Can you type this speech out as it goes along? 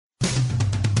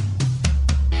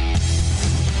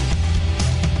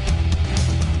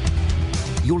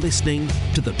You're listening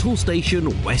to the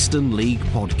Toolstation Western League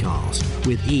podcast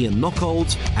with Ian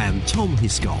Knockholds and Tom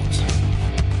Hiscott.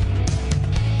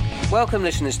 Welcome,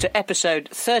 listeners, to episode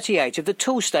 38 of the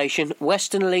Toolstation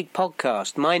Western League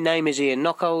podcast. My name is Ian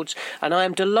Knockholds, and I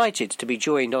am delighted to be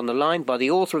joined on the line by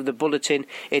the author of the bulletin.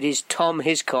 It is Tom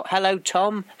Hiscott. Hello,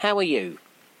 Tom. How are you?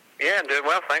 Yeah, I'm doing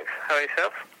well, thanks. How are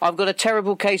yourself? I've got a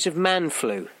terrible case of man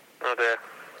flu. Oh dear.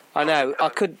 I know. I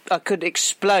could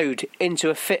explode into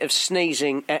a fit of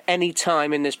sneezing at any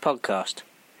time in this podcast.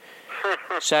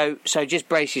 So just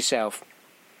brace yourself.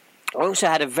 I also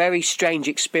had a very strange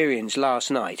experience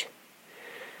last night.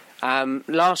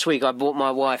 Last week I bought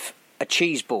my wife a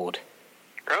cheese board.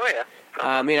 Oh yeah.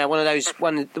 One of those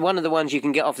one of the ones you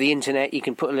can get off the internet. You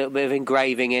can put a little bit of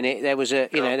engraving in it. There was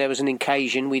there was an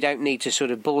occasion. We don't need to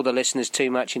sort of bore the listeners too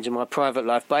much into my private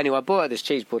life. But anyway, I bought her this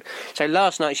cheese board. So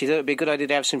last night she thought it'd be a good idea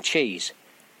to have some cheese.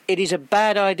 It is a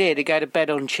bad idea to go to bed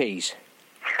on cheese.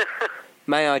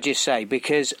 May I just say,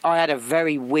 because I had a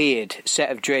very weird set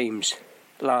of dreams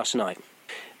last night.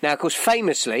 Now, of course,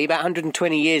 famously, about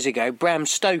 120 years ago, Bram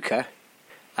Stoker.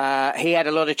 He had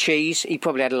a lot of cheese. He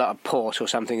probably had a lot of port or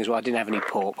something as well. I didn't have any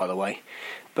port, by the way.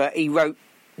 But he wrote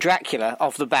Dracula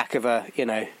off the back of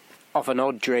of an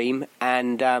odd dream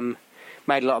and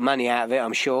made a lot of money out of it,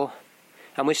 I'm sure.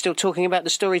 And we're still talking about the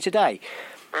story today.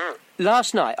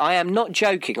 Last night, I am not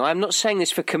joking. I am not saying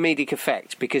this for comedic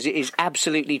effect because it is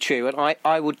absolutely true. And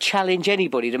I would challenge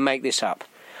anybody to make this up.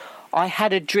 I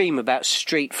had a dream about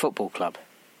Street Football Club.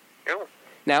 Oh.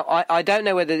 Now, I don't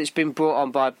know whether it's been brought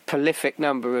on by a prolific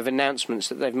number of announcements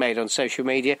that they've made on social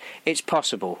media. It's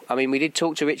possible. I mean, we did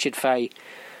talk to Richard Fay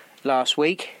last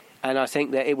week, and I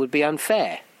think that it would be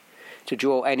unfair to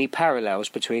draw any parallels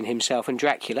between himself and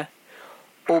Dracula,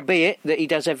 albeit that he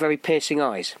does have very piercing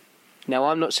eyes. Now,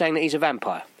 I'm not saying that he's a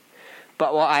vampire,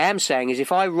 but what I am saying is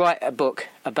if I write a book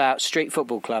about Street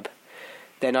Football Club,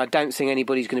 then I don't think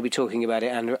anybody's going to be talking about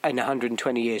it in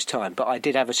 120 years' time. But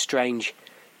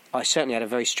I certainly had a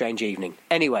very strange evening.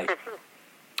 Anyway,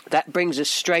 that brings us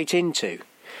straight into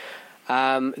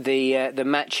the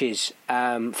matches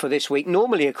for this week.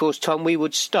 Normally, of course, Tom, we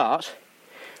would start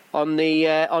on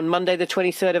Monday the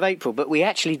 23rd of April, but we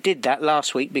actually did that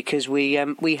last week because we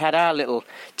had our little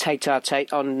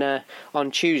tete-a-tete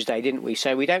on Tuesday, didn't we?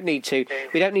 So we don't need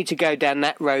to go down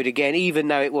that road again, even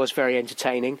though it was very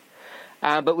entertaining.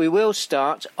 But we will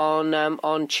start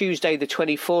on Tuesday, the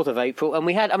 24th of April, and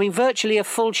we had, virtually a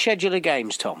full schedule of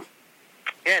games, Tom.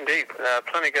 Yeah, indeed.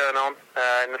 Plenty going on.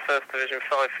 In the First Division,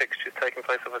 5 fixtures taking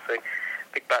place, obviously.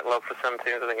 Big backlog for some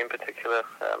teams, I think, in particular.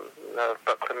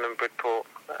 Buckland and Bridport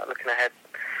looking ahead.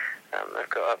 They've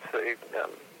got absolutely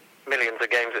millions of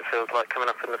games, it feels like, coming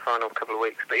up in the final couple of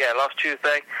weeks. But yeah, last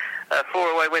Tuesday, 4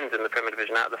 away wins in the Premier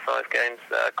Division out of the 5 games.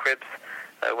 Cribbs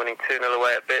winning 2-0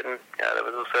 away at Bitton. There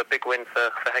was also a big win for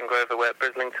Hengrove away at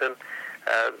Brislington.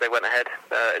 They went ahead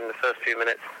in the first few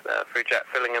minutes through Jack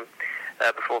Fillingham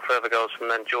before further goals from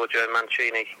then Giorgio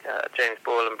Mancini, James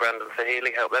Boyle and Brandon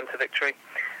Fahili helped them to victory.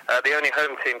 The only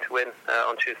home team to win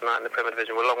on Tuesday night in the Premier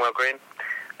Division were Longwell Green,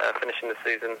 finishing the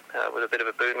season with a bit of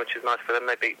a boon, which is nice for them.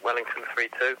 They beat Wellington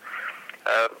 3-2.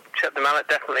 Shepton Mallet,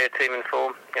 definitely a team in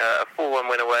form. A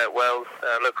 4-1 win away at Wells,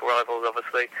 local rivals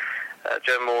obviously.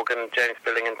 Joe Morgan, James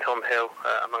Billing and Tom Hill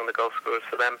among the goal scorers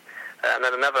for them. And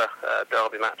then another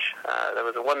derby match. There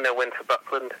was a 1-0 win for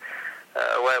Buckland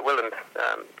away at Willand.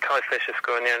 Kai Fisher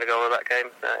scoring the only goal of that game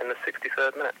in the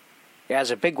 63rd minute. Yeah, it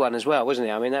was a big one as well, wasn't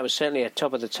it? That was certainly a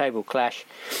top-of-the-table clash.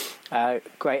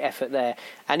 Great effort there.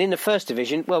 And in the First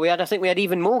Division, well, I think we had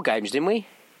even more games, didn't we?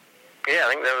 Yeah, I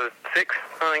think there was 6,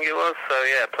 I think it was. So,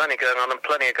 yeah, plenty going on and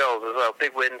plenty of goals as well.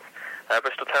 Big wins.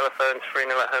 Bristol Telephones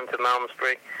 3-0 at home to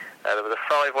Malmesbury. There was a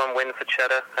 5-1 win for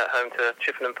Cheddar at home to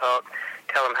Chippenham Park.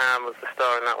 Callum Ham was the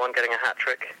star in that one, getting a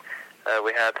hat-trick.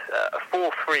 We had a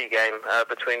 4-3 game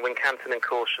between Wincanton and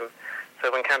Caution.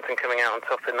 So Wincanton coming out on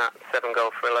top in that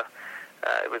 7-goal thriller.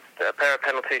 It was a pair of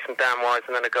penalties from Dan Wise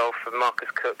and then a goal from Marcus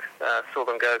Cook. Saw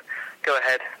them go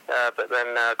ahead, but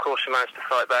then Caution managed to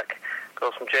fight back.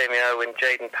 Goals from Jamie Owen,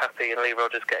 Jaden Pappy and Lee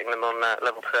Rogers getting them on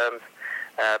level terms.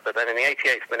 But then in the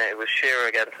 88th minute, it was Shearer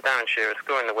again, so Darren Shearer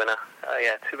scoring the winner.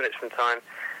 2 minutes from time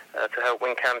to help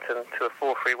Wincanton to a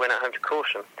 4-3 win at home to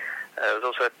Caution. There was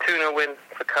also a 2-0 win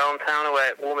for Carlton Town away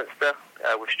at Warminster,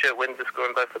 with Stuart Windsor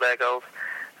scoring both of their goals.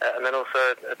 And then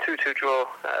also a 2-2 draw,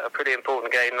 a pretty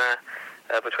important game there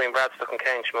between Bradstock and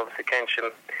Keynsham. Obviously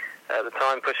Keynsham at the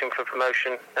time pushing for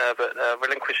promotion, but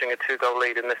relinquishing a 2-goal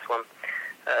lead in this one.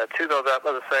 2 goals up,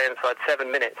 as I say, inside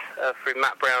 7 minutes through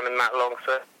Matt Brown and Matt Long.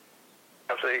 So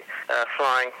absolutely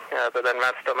flying, but then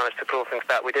Radstock managed to claw things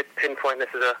back. We did pinpoint this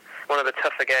as one of the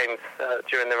tougher games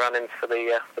during the run-ins for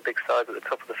the big sides at the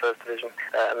top of the First Division,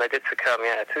 and they did succumb.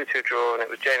 A 2-2 draw, and it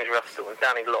was James Russell and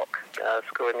Danny Locke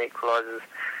scoring the equalisers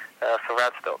for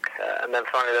Radstock, and then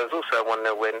finally there was also a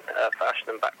 1-0 win for Ashton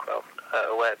and Backwell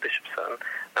away at Bishop's Sutton.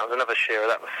 That was another Shearer.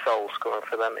 That was Sol scoring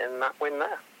for them in that win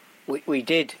there. We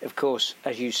did, of course,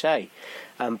 as you say,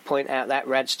 point out that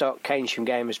Radstock-Keynsham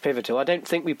game as pivotal. I don't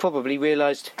think we probably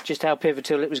realised just how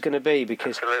pivotal it was going to be,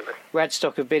 because Absolutely.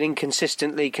 Radstock have been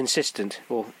inconsistently consistent,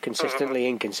 or consistently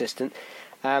inconsistent.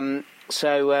 That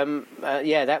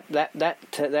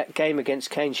game against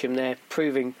Keynsham there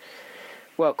proving,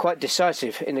 well, quite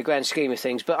decisive in the grand scheme of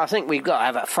things. But I think we've got to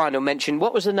have a final mention.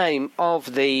 What was the name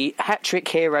of the hat-trick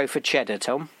hero for Cheddar,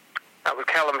 Tom? That was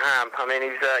Callum Ham. I mean,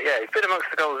 he's been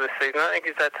amongst the goals this season. I think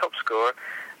he's their top scorer,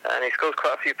 and he scores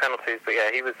quite a few penalties. But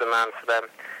yeah, he was the man for them.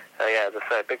 As I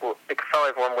say, big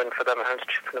 5-1 win for them at home to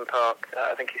Chippenham Park.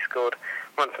 I think he scored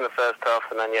once in the first half,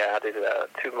 and then added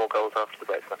 2 more goals after the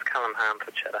break. So that's Callum Ham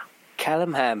for Cheddar.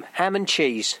 Callum Ham, ham and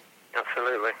cheese.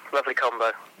 Absolutely, lovely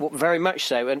combo. Well, very much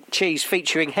so, and cheese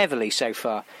featuring heavily so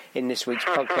far in this week's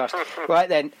podcast. Right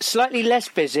then, slightly less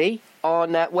busy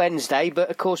on Wednesday, but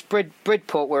of course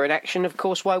Bridport were in action. Of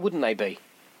course, why wouldn't they be?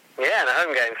 Yeah, and a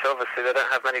home game, so obviously they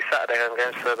don't have many Saturday home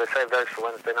games, so they saved those for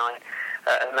Wednesday night.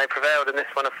 And they prevailed in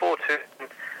this one, a 4-2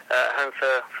 home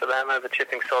for them over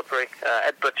Chipping Sodbury.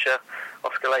 Ed Butcher,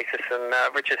 Oscar Latis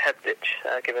and Richard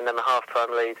Hebditch giving them a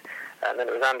half-time lead. And then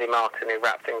it was Andy Martin who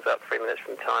wrapped things up 3 minutes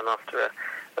from time after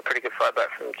a pretty good fight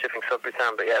back from Chipping Sodbury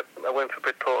Town. But yeah, a win for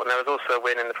Bridport, and there was also a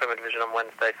win in the Premier Division on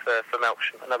Wednesday for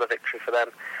Melksham, another victory for them.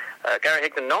 Gary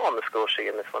Higdon not on the score sheet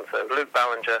in this one, so Luke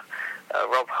Ballinger,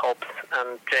 Rob Hobbs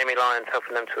and Jamie Lyons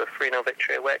helping them to a 3-0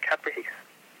 victory away at Cadbury Heath.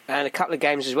 And a couple of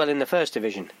games as well in the First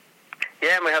Division.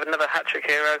 Yeah, and we have another hat-trick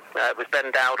hero. It was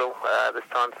Ben Dowdall, this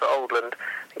time for Oldland.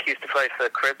 I think he used to play for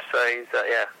Cribs, so he's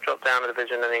dropped down a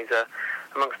division, and he's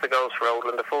amongst the goals for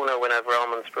Oldland. A 4-0 win over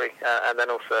Almondsbury, and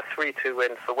then also a 3-2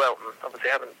 win for Welton.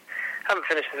 Obviously haven't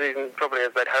finished the season probably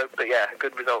as they'd hoped, but yeah, a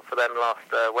good result for them last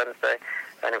Wednesday.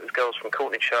 And it was goals from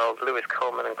Courtney Charles, Lewis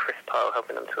Coleman and Chris Pyle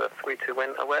helping them to a 3-2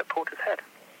 win away at Portishead.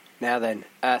 Now then,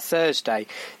 Thursday.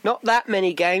 Not that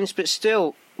many games, but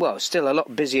still a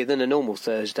lot busier than a normal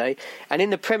Thursday. And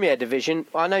in the Premier Division,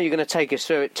 I know you're going to take us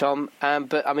through it, Tom,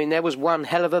 but I mean, there was one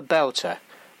hell of a belter,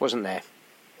 wasn't there?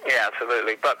 Yeah,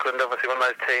 absolutely. Buckland, obviously one of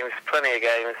those teams, plenty of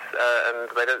games, and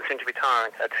they don't seem to be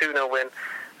tiring. A 2-0 win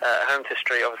home to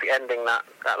Street, obviously ending that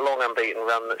long unbeaten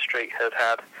run that Street had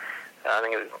had. I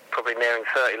think it was probably nearing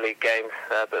 30 league games,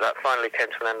 but that finally came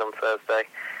to an end on Thursday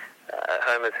at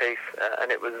home as Heath.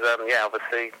 And it was,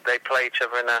 obviously they play each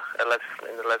other in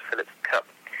the Les Phillips Cup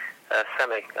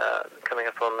semi coming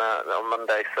up on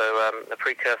Monday, so a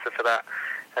precursor for that.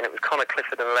 And it was Connor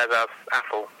Clifford and Les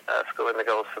Affle scoring the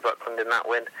goals for Buckland in that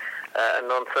win.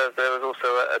 And on Thursday there was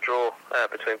also a draw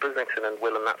between Brislington and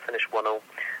Willand that finished 1-1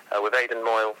 with Aidan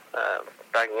Moyle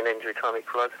bagging an injury time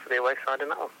equaliser for the away side in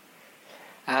that one.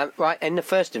 Right, in the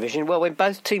First Division, well, when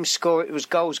both teams score, it was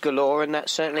goals galore, and that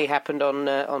certainly happened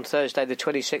on Thursday, the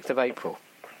 26th of April.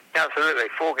 Yeah, absolutely.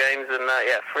 4 games, and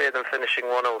 3 of them finishing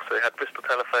 1-1. So we had Bristol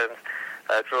Telephones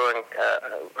drawing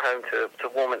home to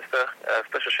Warminster.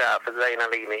 Special shout out for Zayn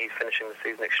Alimi. He's finishing the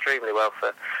season extremely well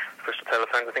for Bristol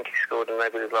Telephones. I think he scored in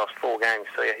maybe his last 4 games,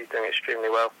 so yeah, he's doing extremely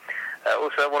well.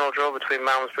 Also, a 1-1 draw between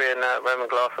Malmesbury and Roman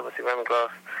Glass. Obviously, Roman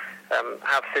Glass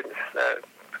have since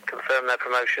confirmed their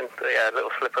promotion. But, a little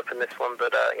slip up in this one,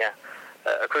 but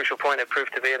a crucial point it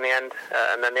proved to be in the end.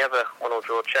 And then the other 1-1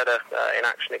 draw, Cheddar in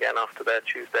action again after their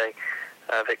Tuesday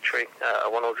victory, a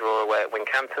 1-1 draw away at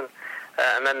Wincanton.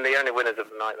 And then the only winners of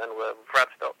the night then were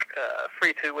Radstock, a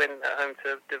 3-2 win at home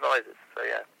to Devizes. So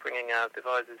bringing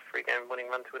Devizes' 3-game winning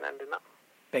run to an end in that.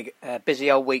 Big,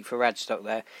 busy old week for Radstock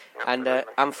there. Absolutely. And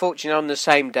unfortunately on the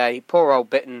same day, poor old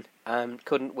Bitton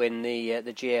couldn't win the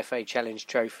GFA Challenge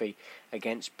Trophy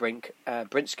against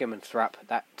Brinscombe and Thrupp.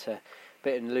 That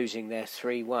Bitton losing there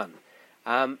 3-1.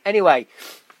 Anyway,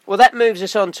 well, that moves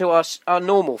us on to our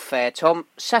normal fare, Tom.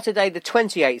 Saturday the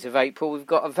 28th of April, we've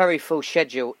got a very full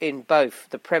schedule in both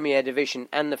the Premier Division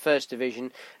and the First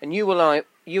Division, and you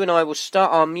and I will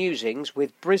start our musings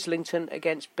with Brislington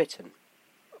against Bitton.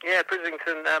 Yeah,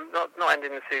 Brislington not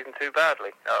ending the season too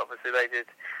badly. Obviously they did.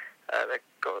 They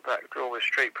got that draw with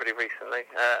Street pretty recently,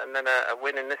 and then a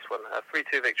win in this one, a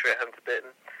 3-2 victory at home to Bitton,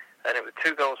 and it was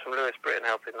 2 goals from Lewis Britton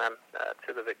helping them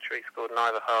to the victory, scored in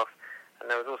either half, and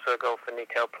there was also a goal for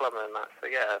Nikel Plummer in that. So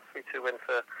a 3-2 win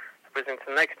for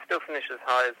Brislington. They could still finish as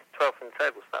high as 12th in the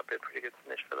table, so that'd be a pretty good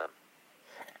finish for them.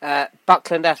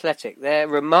 Buckland Athletic, their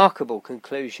remarkable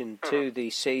conclusion to the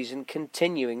season,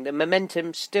 continuing, the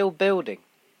momentum still building.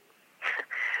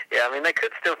 Yeah, I mean, they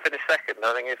could still finish second.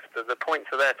 I think if the points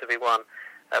are there to be won,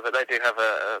 but they do have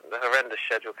a horrendous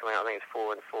schedule coming up. I think it's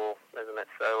 4 and 4, isn't it?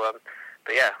 So,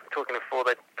 but yeah, talking of 4,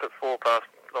 they put 4 past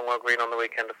Longwell Green on the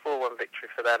weekend, a 4-1 victory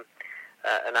for them,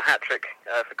 and a hat-trick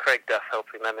for Craig Duff,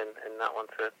 helping them in that one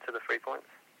to the 3 points.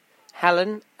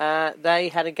 Hallen, they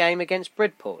had a game against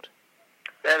Bridport.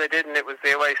 Yeah, they did, and it was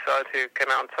the away side who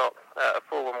came out on top, a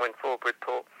 4-1 win for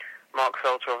Bridport. Mark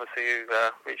Salter, obviously, who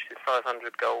reached his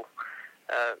 500-goal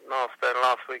milestone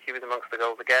last week. He was amongst the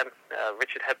goals again.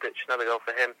 Richard Hebditch, another goal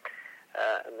for him.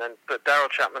 But Daryl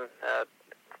Charman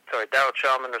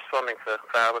responding for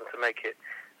Hallen to make it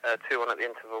 2-1 at the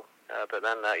interval. But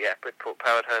then, Bridport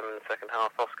powered home in the second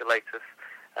half. Oscar Latus,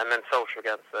 and then Salter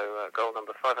again. So goal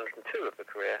number 502 of the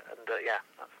career. And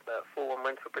that's a 4-1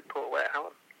 win for Bridport away at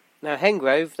Hallen. Now,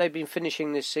 Hengrove, they've been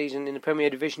finishing this season in the Premier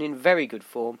Division in very good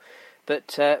form.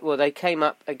 But, they came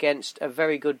up against a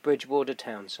very good Bridgewater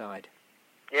Town side.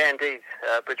 Yeah, indeed.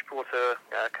 Bridgewater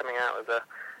coming out as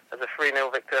a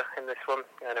 3-0 victor in this one,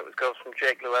 and it was goals from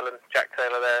Jake Llewellyn, Jack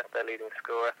Taylor there, their leading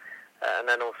scorer, and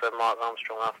then also Mark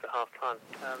Armstrong after half-time.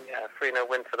 3-0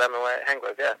 win for them away at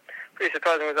Hengrove, yeah. Pretty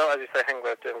surprising result, as you say.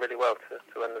 Hengrove doing really well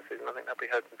to end the season. I think they'll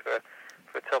be hoping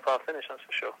for a top-half finish, that's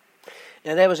for sure.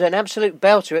 Now, there was an absolute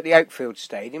belter at the Oakfield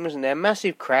Stadium, wasn't there?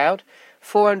 Massive crowd.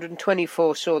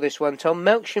 424 saw this one, Tom.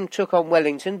 Melksham took on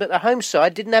Wellington, but the home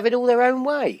side didn't have it all their own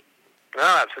way.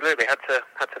 No, absolutely. Had to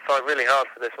fight really hard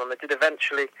for this one. They did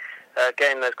eventually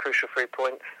gain those crucial 3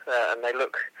 points, and they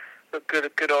look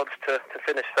good odds to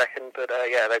finish second. But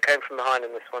they came from behind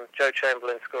in this one. Joe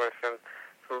Chamberlain scoring from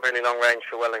really long range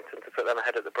for Wellington to put them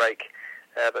ahead at the break.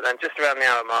 But then just around the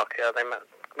hour mark,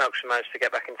 Melksham managed to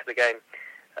get back into the game.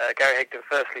 Gary Higdon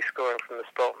firstly scoring from the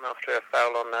spot after a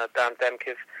foul on Dan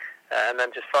Demkiv, and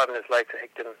then just 5 minutes later,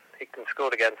 Higdon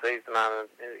scored again. So he's the man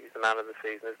of the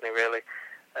season, isn't he? Really.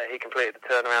 He completed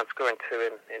the turnaround, scoring 2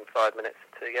 in 5 minutes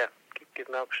to give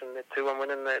Melksham the 2-1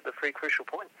 win and the 3 crucial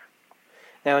points.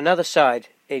 Now, another side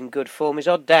in good form is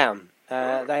Odd Down.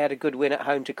 They had a good win at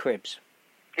home to Cribbs.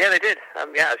 Yeah, they did.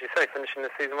 As you say, finishing the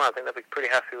season well. I think they'll be pretty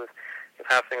happy with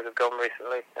how things have gone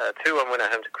recently. 2-1 win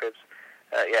at home to Cribbs.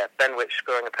 Ben Witch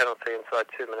scoring a penalty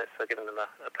inside 2 minutes, so giving them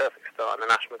a perfect start. And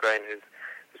then Ash McGrain, who's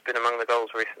been among the goals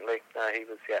recently, he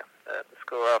was the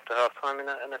scorer after half-time in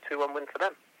a 2-1 win for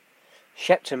them.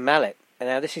 Shepton Mallet.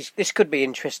 Now, this could be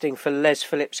interesting for Les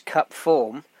Phillips Cup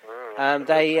form.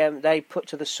 They put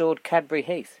to the sword Cadbury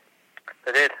Heath.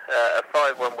 They did. A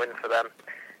 5-1 win for them.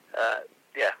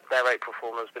 Their April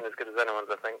form has been as good as anyone's,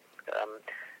 I think.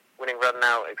 Winning run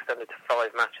now extended to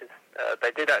 5 matches.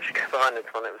 They did actually go behind this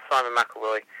one. It was Simon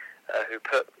McElroy who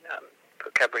put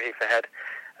Cadbury Heath ahead,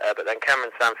 but then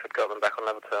Cameron Sanford got them back on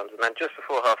level terms. And then just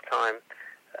before half-time,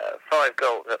 3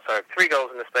 goals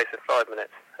in the space of 5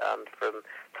 minutes from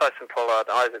Tyson Pollard,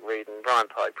 Isaac Reed and Ryan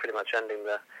Pike, pretty much ending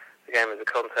the game as a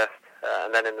contest.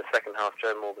 And then in the second half,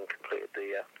 Joe Morgan completed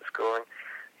the scoring.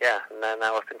 And they're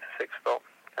now up into 6th spot.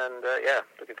 And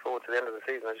looking forward to the end of the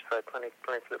season. I just had plenty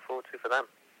to look forward to for them.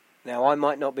 Now, I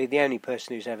might not be the only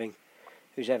person who's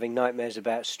having nightmares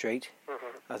about Street.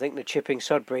 I think the Chipping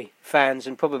Sodbury fans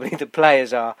and probably the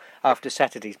players are after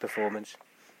Saturday's performance.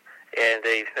 Yeah,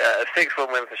 indeed. A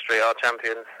 6-1 win for Street, our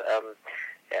champions.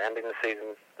 Ending the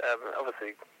season,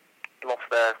 obviously lost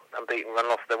their unbeaten run,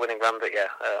 lost their winning run, but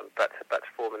back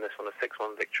to form in this one, a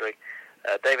 6-1 victory.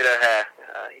 David O'Hare,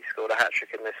 he scored a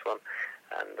hat-trick in this one,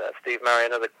 and Steve Murray,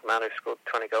 another man who scored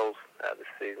 20 goals this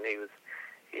season,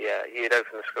 he had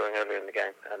opened the scoring earlier in the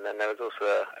game, and then there was also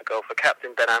a goal for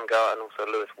captain Ben Amgar and also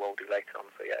Lewis Waldy later on,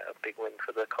 so a big win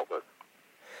for the Cobblers.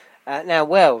 Now,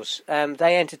 Wells,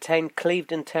 they entertained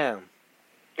Clevedon Town.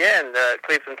 Yeah, and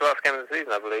Clevedon's last game of the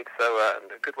season, I believe, so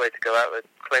a good way to go out. They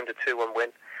claimed a 2-1 win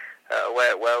away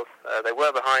at Wells. They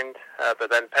were behind, but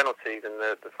then penalties in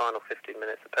the final 15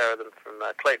 minutes, a pair of them from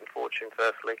Clayton Fortune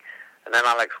firstly, and then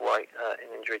Alex White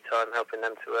in injury time, helping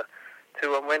them to a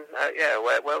 2-1 win.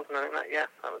 Away at Wells, and I think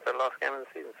that was their last game of the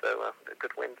season, so a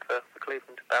good win for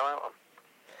Clevedon to bow out on.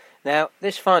 Now,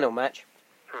 this final match,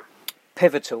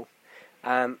 pivotal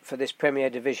for this Premier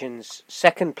Division's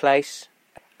second place.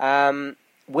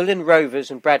 Willand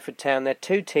Rovers and Bradford Town, they're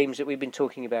 2 teams that we've been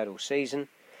talking about all season.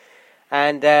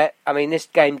 And, this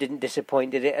game didn't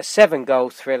disappoint, did it? A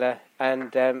 7-goal thriller.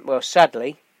 And,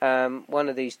 sadly, one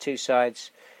of these 2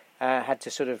 sides had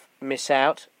to sort of miss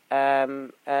out.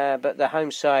 But the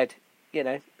home side,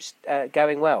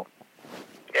 going well.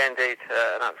 Yeah, indeed.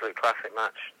 An absolute classic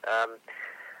match.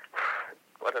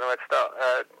 I don't know where to start.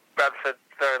 Bradford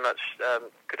very much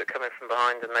good at coming from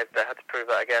behind, and they had to prove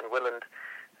that again. Willand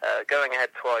going ahead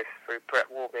twice through Brett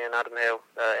Warby and Adam Hill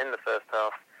in the first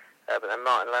half, but then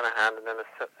Martin Lenihan and then a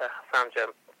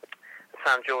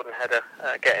Sam Jordan header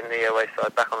getting the away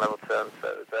side back on level terms. So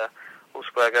it was all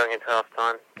square going into half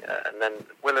time, and then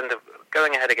Willand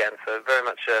going ahead again. So very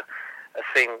much a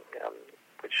scene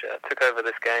which took over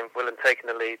this game. Willand taking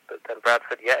the lead, but then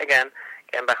Bradford yet again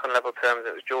getting back on level terms.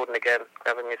 It was Jordan again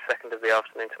grabbing his second of the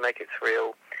afternoon to make it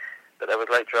 3-3. But there was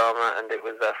late drama, and it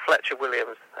was Fletcher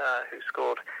Williams who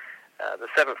scored the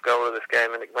 7th goal of this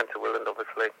game, and it went to Willand,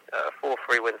 obviously. A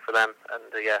 4-3 win for them, and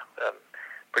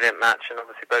brilliant match, and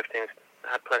obviously both teams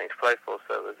had plenty to play for,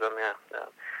 so it was,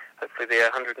 hopefully the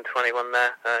 121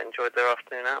 there enjoyed their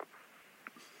afternoon out.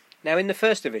 Now, in the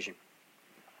First Division,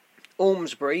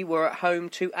 Ormsbury were at home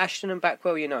to Ashton and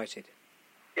Backwell United.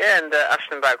 Yeah, and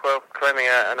Ashton and Backwell claiming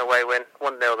an away win.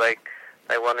 1-0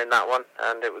 they won in that one,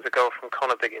 and it was a goal from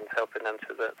Connor Biggins helping them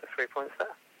to the 3 points there.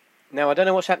 Now, I don't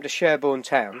know what's happened to Sherborne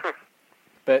Town,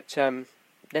 but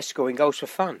they're scoring goals for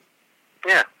fun.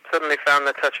 Yeah, suddenly found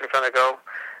their touch in front of goal,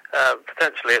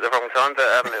 potentially at the wrong time,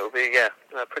 but it will be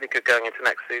pretty good going into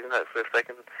next season, hopefully, if they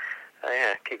can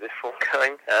keep this form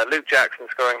going. Luke Jackson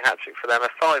scoring a hat-trick for them,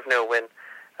 a 5-0 win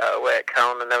away at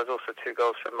Calne, and there was also 2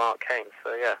 goals from Mark Kane,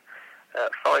 so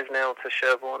 5-0 to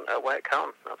Sherborne away at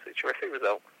Calne. Absolutely terrific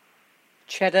result.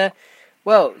 Cheddar,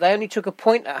 well, they only took a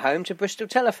point at home to Bristol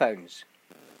Telephones.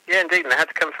 Yeah, indeed, and they had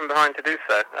to come from behind to do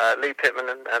so. Lee Pittman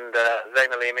and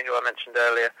Zayn Alimi, who I mentioned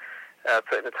earlier,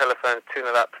 putting the Telephones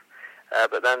 2-0 up.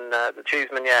 But then the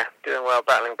Cheesemen, doing well,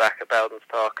 battling back at Bowden's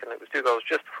Park, and it was 2 goals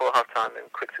just before half-time in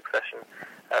quick succession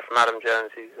from Adam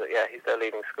Jones. He's their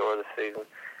leading scorer this season,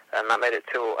 and that made it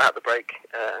 2-2 at the break.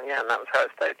 And that was how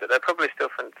it stayed. But they're probably still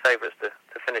favourites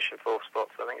to finish in 4th spot.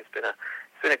 So I think it's been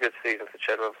a good season for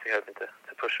Cheddar, obviously hoping to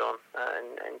push on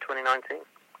in 2019.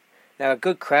 Now, a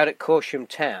good crowd at Corsham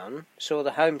Town saw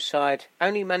the home side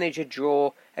only manage a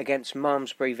draw against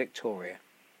Malmesbury Victoria.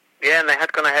 Yeah, and they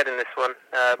had gone ahead in this one.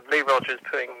 Lee Rogers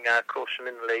putting Corsham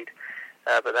in the lead,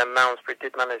 but then Malmesbury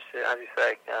did manage to, as you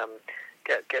say,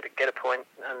 get a point,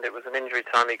 and it was an injury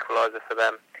time equaliser for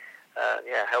them.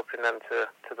 Helping them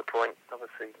to the point.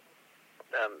 Obviously,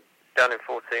 down in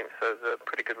 14, so it was a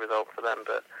pretty good result for them.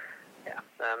 But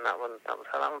that was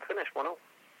how that one finished, 1-1.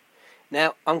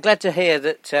 Now, I'm glad to hear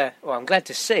that. I'm glad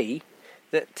to see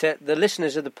that the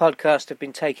listeners of the podcast have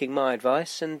been taking my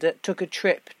advice and took a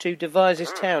trip to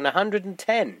Devizes Town.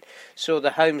 110 saw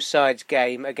the home side's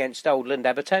game against Oldland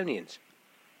Abertonians.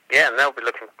 Yeah, and they'll be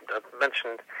looking. I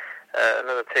mentioned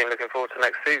another team looking forward to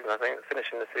next season. I think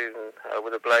finishing the season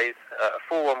with a blaze.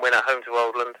 A 4-1 win at home to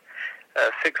Oldland.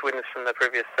 6 wins from the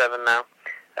previous 7 now.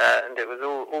 And it was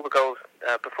all the goals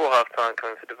before half-time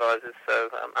coming for Devizes, so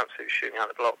absolutely shooting out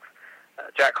the blocks.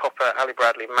 Jack Hopper, Ali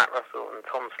Bradley, Matt Russell and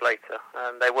Tom Slater.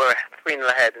 They were 3-0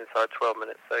 ahead inside 12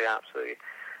 minutes, so absolutely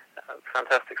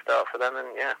fantastic start for them, and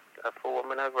a 4-1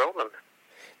 win over Oldland.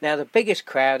 Now, the biggest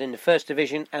crowd in the First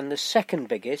Division and the second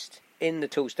biggest in the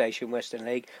Toolstation Western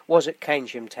League was at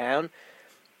Keynsham Town.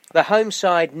 The home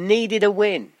side needed a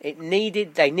win. They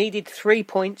needed 3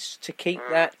 points to keep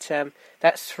that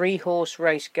 3-horse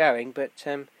race going, but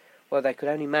they could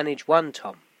only manage 1,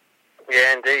 Tom.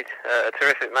 Yeah, indeed. A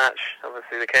terrific match.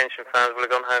 Obviously, the Keynsham fans will have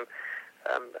gone home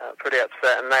pretty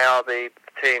upset, and they are the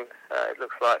team, it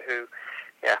looks like, who,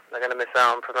 they're going to miss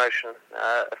out on promotion.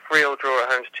 A 3-3 draw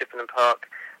at home to Chippenham Park.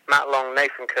 Matt Long,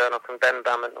 Nathan Kernock and Ben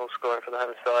Bammett all scoring for the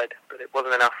home side, but it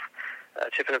wasn't enough.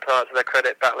 Chippenham Park, to their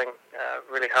credit, battling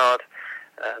really hard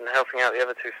and helping out the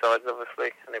other 2 sides,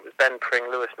 obviously. And it was Ben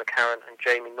Pring, Lewis McCarran and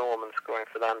Jamie Norman scoring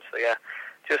for them, so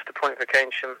just a point for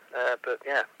Keynsham, but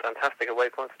fantastic away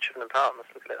point for Chippenham Park. Must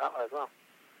look at it that way as well.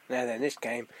 Now then, this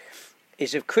game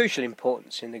is of crucial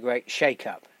importance in the great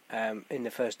shake-up in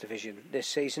the First Division this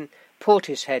season.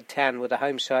 Portishead Town were the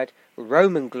home side,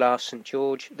 Roman Glass St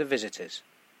George the visitors.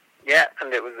 Yeah,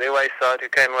 and it was the away side who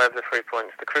came away with the 3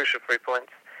 points, the crucial 3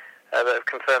 points that have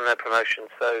confirmed their promotion.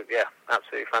 So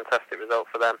absolutely fantastic result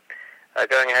for them.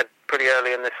 Going ahead pretty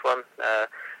early in this one,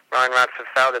 Ryan Radford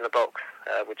fouled in the box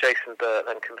with Jason Burt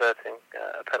then converting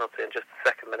a penalty in just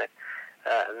the 2nd minute.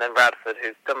 And then Radford,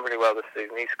 who's done really well this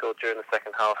season, he scored during the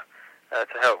second half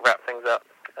to help wrap things up.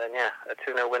 And a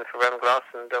 2-0 win for Roman Glass,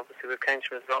 and obviously with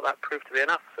Keynsham as well, that proved to be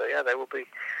enough. So they will be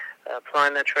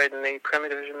plying their trade in the Premier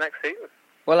Division next season.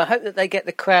 Well, I hope that they get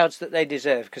the crowds that they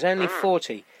deserve, because only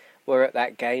 40 were at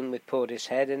that game with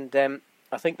Portishead, and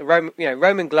I think the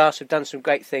Roman Glass have done some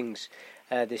great things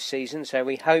this season, so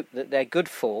we hope that their good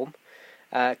form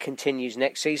continues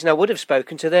next season. I would have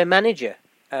spoken to their manager,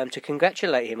 to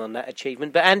congratulate him on that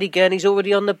achievement. But Andy Gurney's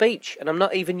already on the beach, and I'm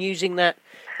not even using that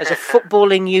as a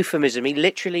footballing euphemism. He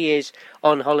literally is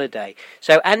on holiday.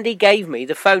 So Andy gave me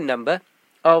the phone number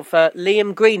of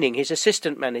Liam Greening, his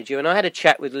assistant manager, and I had a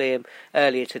chat with Liam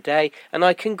earlier today, and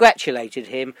I congratulated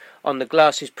him on the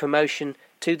Glasses promotion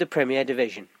to the Premier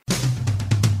Division. Yeah,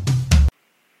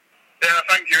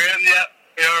 thank you, Ian.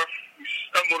 Yeah, we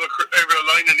stumbled over the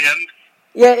line in the end.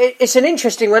 Yeah, it's an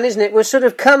interesting one, isn't it? We'll sort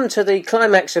of come to the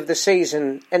climax of the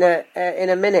season in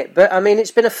a minute, but I mean,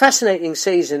 it's been a fascinating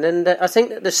season, and I think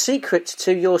that the secret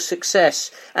to your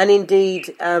success, and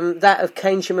indeed that of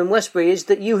Keynsham and Westbury, is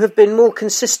that you have been more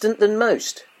consistent than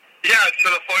most. Yeah, to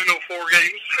the final 4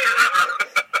 games,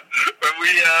 when we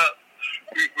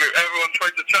everyone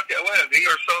tried to chuck it away, I think,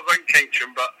 ourselves and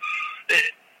Keynsham, but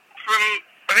from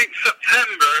I think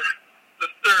September the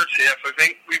 30th, I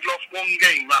think we've lost 1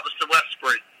 game. That was to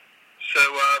Westbury. So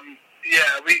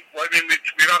we've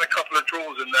had a couple of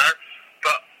draws in there,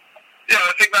 but yeah,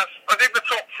 I think the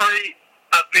top 3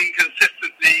 have been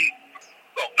consistently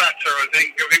got better. I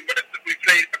think we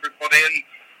played everybody in,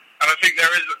 and I think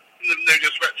there is no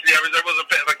disrespect to the others. There was a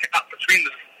bit of a gap between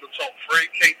the top 3,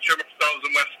 Keynsham, ourselves,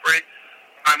 and Westbury,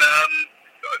 and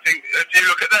I think if you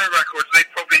look at their records, they've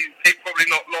probably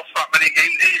not lost that many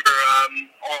games either on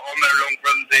their long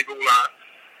runs they've all had.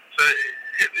 So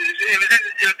it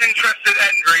was an interesting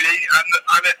end, really,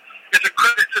 and it's a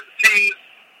credit to the teams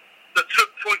that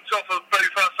took points off of both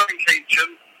us and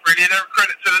Keynsham. Really, they're a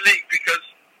credit to the league because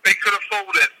they could have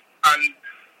folded and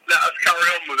let us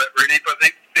carry on with it, really. But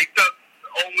they dug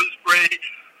Almondsbury,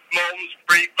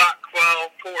 Malmesbury,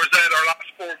 Backwell, Port's Head our last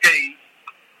 4 games.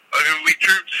 I mean, we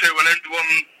drew 2 and then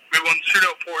we won 2-0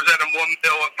 at Port's Head and 1-0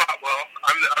 at Backwell,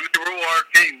 and they were all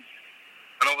hard games.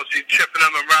 And obviously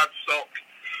Chippenham and Radstock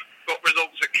got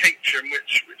results at Keynsham,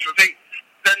 which I think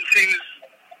then teams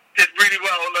did really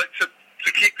well, like to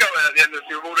keep going at the end of the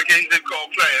year. All the games they've got to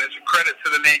play, and it's a credit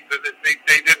to the league that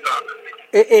they did that.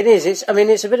 It is. It's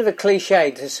a bit of a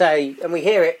cliche to say, and we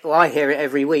hear it. Well, I hear it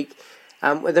every week.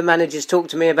 Where the managers talk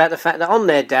to me about the fact that on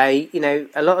their day,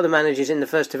 a lot of the managers in the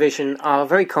First Division are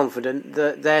very confident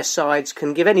that their sides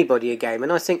can give anybody a game.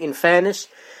 And I think, in fairness,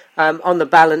 on the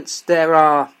balance, there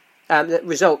are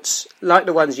results like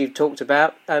the ones you've talked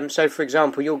about. So, for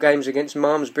example, your games against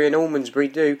Malmesbury and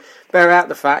Almondsbury do bear out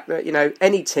the fact that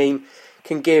any team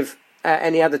can give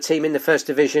any other team in the First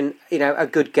Division a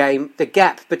good game. The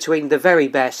gap between the very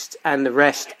best and the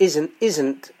rest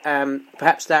isn't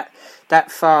perhaps that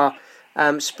far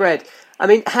spread. I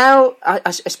mean,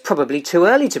 it's probably too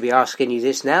early to be asking you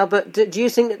this now, but do you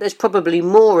think that there's probably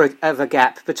more of a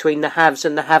gap between the haves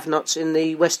and the have-nots in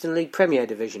the Western League Premier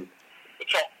Division? The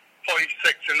top 5,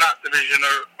 6 in that division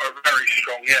are very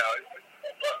strong, yeah.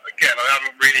 But again, I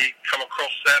haven't really come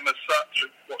across them as such.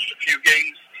 I've watched a few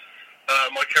games.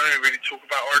 I can only really talk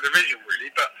about our division, really.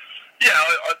 But yeah,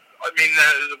 I mean,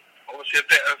 there's obviously a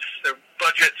bit of the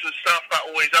budgets and stuff that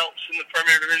always helps in the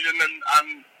Premier Division,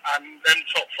 and them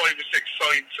top 5 or 6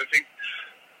 sides, I think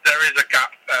there is a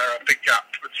gap there, a big gap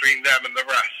between them and the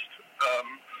rest.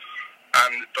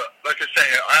 But like I say,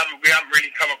 we haven't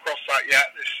really come across that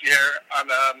yet this year,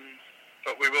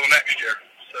 but we will next year.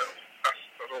 So that's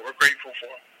what we're grateful for.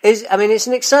 It's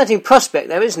an exciting prospect,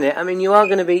 though, isn't it? I mean, you're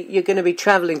going to be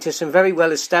travelling to some very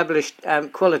well established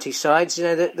quality sides.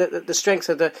 The strength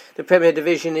of the Premier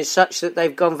Division is such that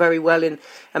they've gone very well in,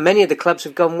 and many of the clubs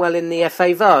have gone well in the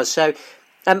FA Vars. So,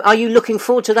 are you looking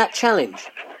forward to that challenge?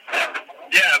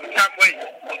 Yeah, we can't wait.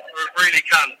 We really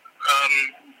can.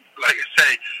 Like I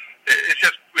say, it's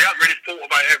just we haven't really thought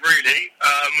about it. Really,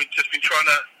 we've just been trying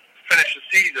to finish the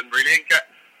season really and get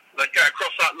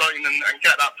across that line and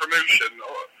get that promotion.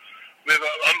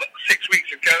 6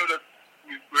 weeks ago,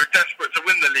 we were desperate to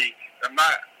win the league, and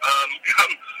that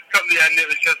come the end, it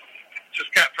was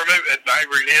just get promoted now,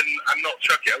 really, and not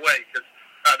chuck it away, because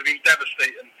that would have been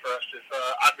devastating for us if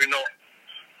had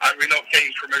we not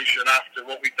gained promotion after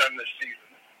what we've done this season.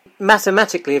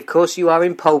 Mathematically, of course, you are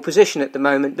in pole position at the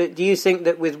moment, but do you think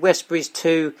that with Westbury's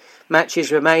 2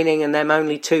 matches remaining and them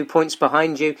only 2 points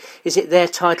behind you, is it their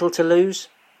title to lose?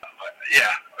 Yeah,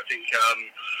 I think,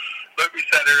 like we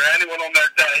said, anyone on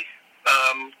their day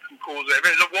can cause it.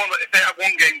 If they have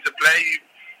 1 game to play,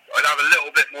 I'd have a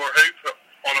little bit more hope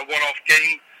on a one-off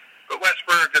game. But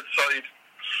Westbury are a good side.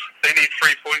 They need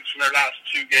 3 points from their last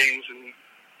 2 games, and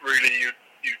really, you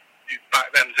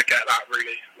back them to get that.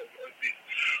 Really,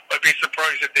 I'd be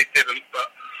surprised if they didn't.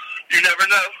 But you never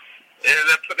know. They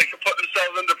could put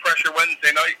themselves under pressure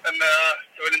Wednesday night and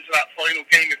going into that final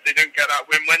game if they don't get that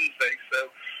win Wednesday.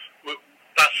 So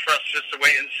that's for us just to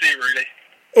wait and see, really.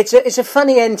 It's a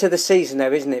funny end to the season,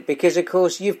 though, isn't it? Because, of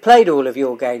course, you've played all of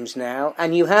your games now,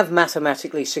 and you have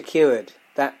mathematically secured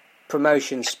that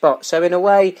promotion spot. So, in a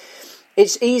way,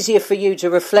 it's easier for you to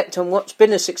reflect on what's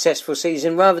been a successful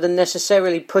season rather than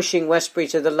necessarily pushing Westbury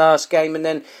to the last game and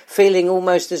then feeling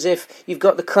almost as if you've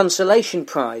got the consolation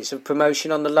prize of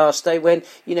promotion on the last day when,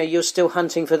 you're still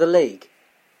hunting for the league.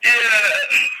 Yeah,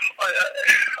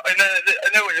 I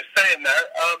know what you're saying there.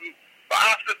 But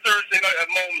after Thursday night at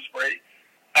Malmesbury,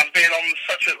 and being on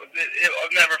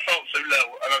I've never felt so low,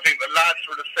 and I think the lads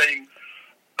were the same.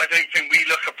 I don't think we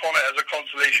look upon it as a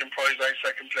consolation prize, our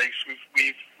second place.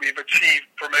 We've achieved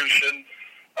promotion,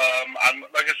 and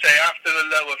like I say, after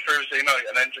the low of Thursday night,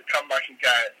 and then to come back and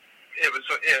get it,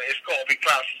 it's got to be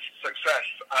class success,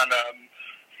 and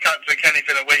can't take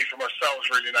anything away from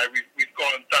ourselves really. Now we've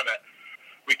gone and done it.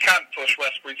 We can't push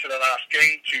Westbury to the last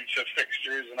game due to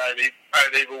fixtures and how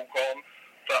they've all gone,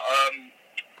 but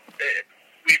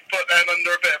we've put them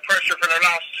under a bit of pressure for their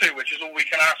last two, which is all we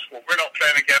can ask for. We're not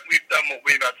playing again. We've done what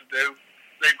we've had to do.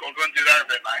 They've got to go and do their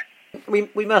bit now.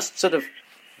 We must sort of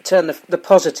turn the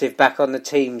positive back on the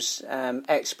team's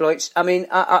exploits. I mean,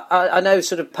 I know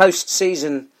sort of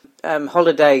post-season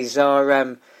holidays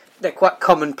are they're quite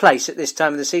commonplace at this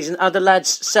time of the season. Are the lads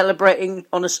celebrating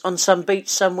on some beach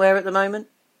somewhere at the moment?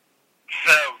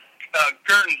 So,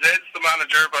 Gurton's is the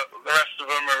manager, but the rest of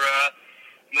them are...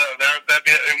 No, they'll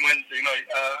be at home Wednesday night,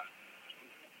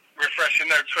 refreshing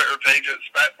their Twitter page at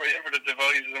Spec, waiting for the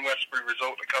Devizes and Westbury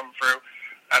result to come through,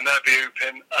 and they'll be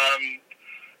open.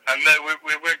 And then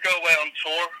we'll go away on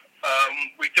tour.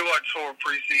 We do our tour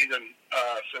pre-season,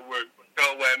 so we'll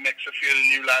go away and mix a few of the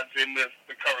new lads in with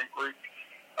the current group,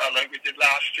 like we did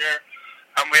last year.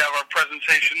 And we have our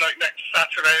presentation night next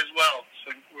Saturday as well.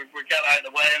 So we'll get out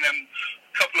of the way, and then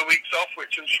a couple of weeks off,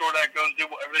 which I'm sure they'll go and do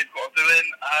whatever they've got to do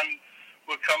in, and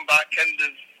we'll come back end of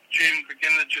June,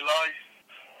 beginning of July,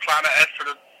 plan ahead for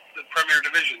the Premier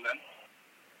Division then.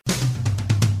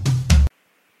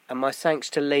 And my thanks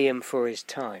to Liam for his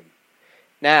time.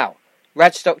 Now,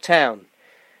 Radstock Town,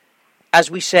 as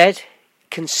we said,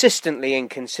 consistently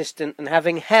inconsistent, and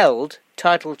having held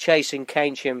title chasing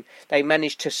Keynsham, they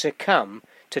managed to succumb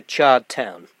to Chard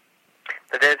Town.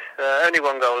 They did. Only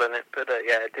one goal in it, but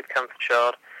it did come for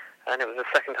Chard. And it was a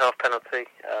second half penalty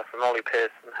from Ollie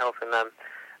Pearson, helping them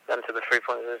to the 3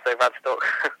 points. As they Radstock,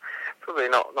 probably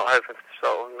not hoping for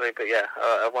Scotland, but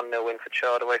a 1-0 win for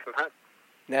Chard away from home.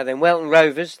 Now then, Welton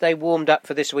Rovers, they warmed up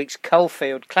for this week's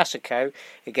Coalfield Classico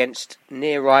against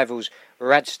near rivals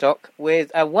Radstock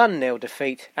with a 1-0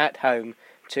 defeat at home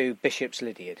to Bishop's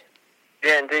Lydiard.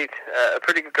 Yeah, indeed. A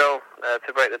pretty good goal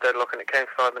to break the deadlock, and it came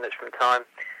 5 minutes from time.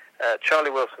 Charlie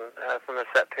Wilson from a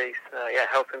set piece,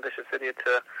 helping Bishop's Lydiard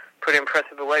to a pretty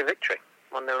impressive away victory.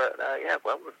 1-0 at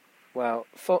Welton. Well,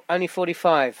 only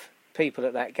 45 people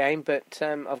at that game, but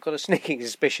I've got a sneaking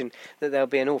suspicion that there'll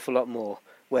be an awful lot more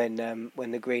when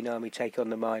the Green Army take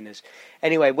on the Miners.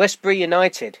 Anyway, Westbury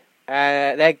United,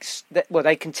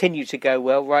 they continue to go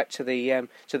well right to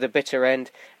the bitter end.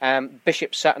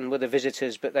 Bishop Sutton were the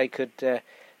visitors, but they could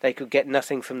get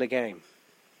nothing from the game.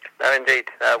 No, indeed.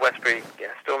 Westbury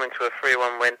storming to a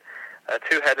 3-1 win.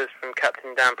 2 headers from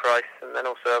captain Dan Price, and then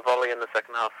also a volley in the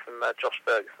second half from Josh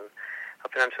Ferguson,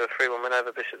 helping them to a 3-1 win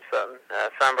over Bishop Sutton.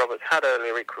 Sam Roberts had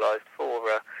earlier equalised for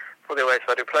the away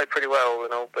side, who played pretty well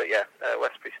and all, but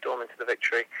Westbury storming to the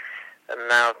victory, and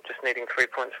now just needing 3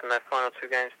 points from their final 2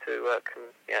 games to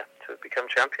become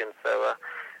champions. So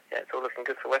it's all looking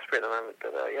good for Westbury at the moment.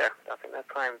 But I think they're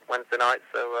playing Wednesday night,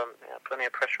 so plenty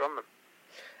of pressure on them.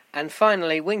 And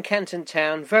finally, Wincanton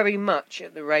Town very much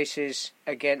at the races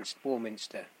against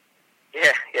Warminster.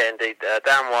 Yeah, indeed.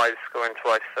 Dan Wise scoring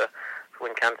twice for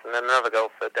Wincanton, and another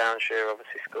goal for Downshire,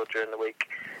 obviously scored during the week.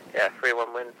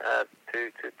 3-1 win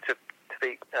to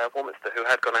beat Warminster, who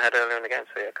had gone ahead earlier in the game.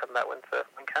 So come that win for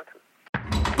Wincanton.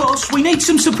 Boss, we need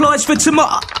some supplies for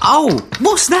tomorrow. Oh,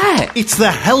 what's that? It's the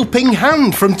Helping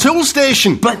Hand from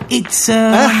Toolstation. But it's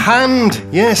a hand,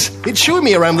 yes. It's showing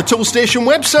me around the Toolstation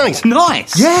website.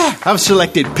 Nice. Yeah, I've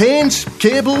selected paints,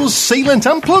 cables, sealant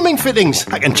and plumbing fittings.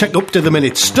 I can check up to the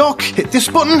minute stock, hit this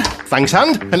button, thanks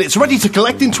hand, and it's ready to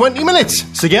collect in 20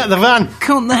 minutes. So get the van.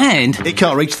 Can't the hand? It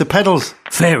can't reach the pedals.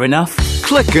 Fair enough.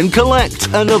 Click and collect.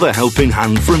 Another Helping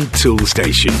Hand from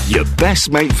Toolstation. Your best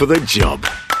mate for the job.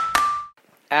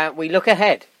 We look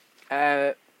ahead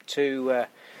to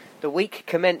the week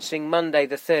commencing Monday,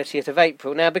 the 30th of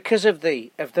April. Now, because of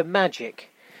the magic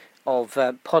of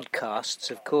podcasts,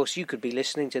 of course, you could be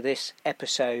listening to this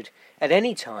episode at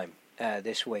any time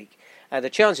this week. The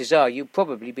chances are you'll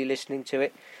probably be listening to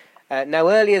it no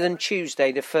earlier than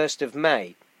Tuesday, the 1st of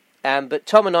May. But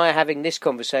Tom and I are having this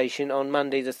conversation on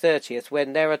Monday the 30th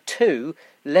when there are 2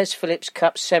 Les Phillips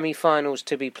Cup semi-finals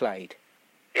to be played.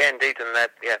 Yeah, indeed, and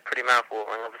they're pretty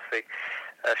mouth-watering, obviously.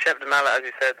 Shepton Mallet, as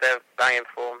you said, they're banging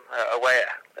form away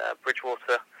at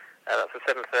Bridgewater. That's a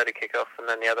 7:30 kickoff, and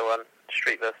then the other one,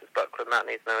 Street versus Buckland, that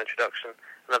needs no introduction.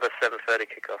 Another 7:30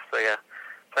 kickoff. So yeah,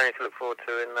 plenty to look forward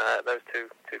to in those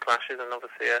two clashes, and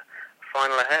obviously a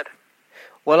final ahead.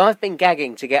 Well, I've been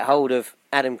gagging to get hold of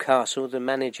Adam Castle, the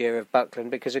manager of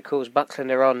Buckland, because of course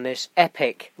Buckland are on this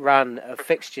epic run of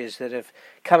fixtures that have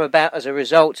come about as a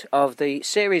result of the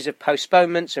series of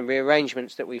postponements and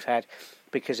rearrangements that we've had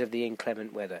because of the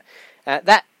inclement weather.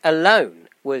 That alone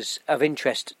was of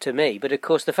interest to me, but of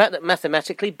course the fact that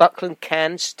mathematically Buckland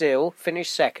can still finish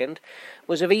second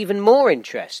was of even more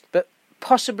interest, but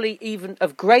possibly even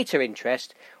of greater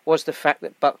interest was the fact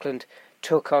that Buckland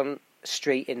took on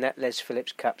Street in that Les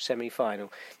Phillips Cup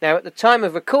semi-final. Now, at the time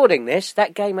of recording this,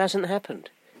 that game hasn't happened,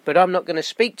 but I'm not going to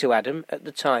speak to Adam at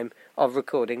the time of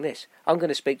recording this. I'm going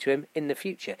to speak to him in the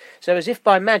future. So as if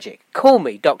by magic, call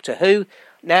me Doctor Who.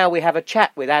 Now we have a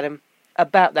chat with Adam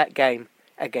about that game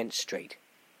against Street.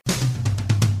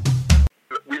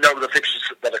 We know the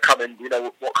fixtures that are coming. We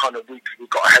know what kind of weeks we've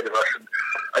got ahead of us,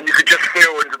 and you could just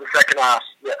feel into the second half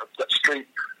that Street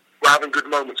were having good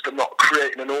moments, but not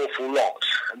creating an awful lot.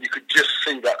 And you could just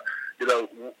see that,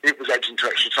 it was edging to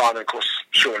extra time, and of course,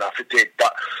 sure enough, it did.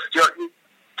 But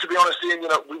to be honest, Ian,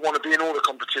 we want to be in all the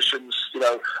competitions, and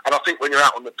I think when you're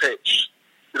out on the pitch,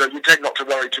 you tend not to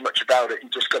worry too much about it. You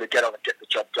just got to get on and get the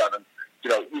job done. And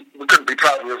we couldn't be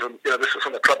prouder of them. This is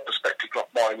from a club perspective, not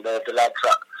mine. Of the lads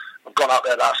that have gone out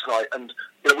there last night, and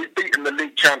we've beaten the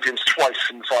league champions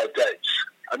twice in 5 days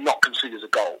and not conceded a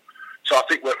goal. So I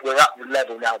think we're at the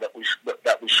level now that we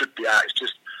should be at. It's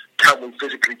just, can we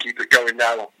physically keep it going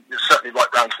now? It's certainly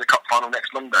right down to the cup final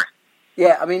next Monday.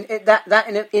 Yeah, I mean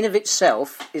that in of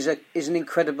itself is an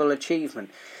incredible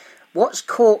achievement. What's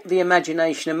caught the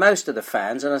imagination of most of the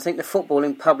fans, and I think the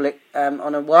footballing public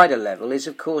on a wider level, is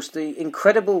of course the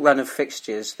incredible run of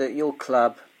fixtures that your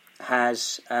club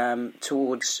has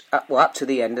towards up to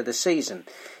the end of the season.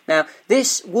 Now,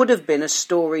 this would have been a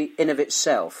story in of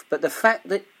itself, but the fact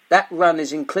that that run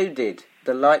has included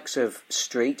the likes of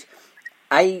Street,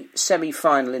 a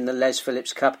semi-final in the Les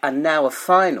Phillips Cup, and now a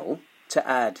final to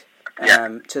add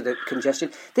to the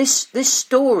congestion. This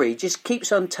story just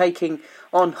keeps on taking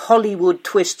on Hollywood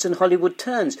twists and Hollywood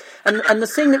turns. And the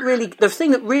thing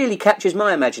that really captures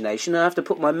my imagination, and I have to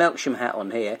put my Melksham hat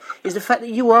on here, is the fact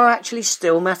that you are actually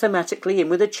still mathematically in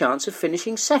with a chance of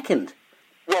finishing second.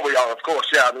 Well, we are, of course,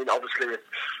 yeah. I mean, obviously, if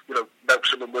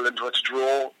Melksham and Willand were to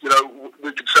draw,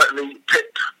 we could certainly pick,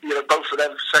 both of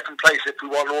them for second place if we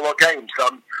won all our games.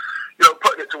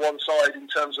 Putting it to one side in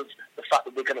terms of the fact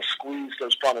that we're going to squeeze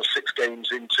those final 6 games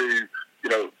into,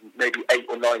 maybe 8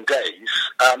 or 9 days,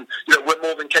 we're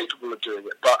more than capable of doing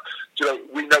it. But,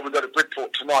 we know we've got a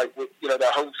Bridport tonight.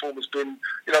 Their home form has been,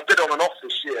 a bit on and off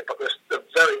this year, but they're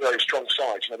very, very strong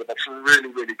sides. They've had some really,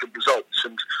 really good results.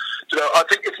 And, I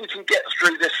think if we can get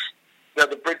through this,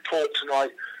 the Bridport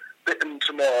tonight, Bitton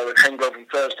tomorrow and Hengrove on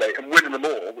Thursday, and winning them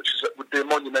all, would be a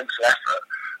monumental effort,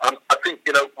 I think,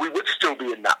 we would still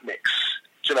be in that mix.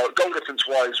 Goal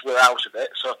difference-wise, we're out of it.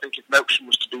 So I think if Melksham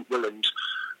was to beat Willand,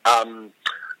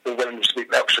 or Willand was to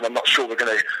beat Melksham, I'm not sure we're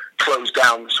going to close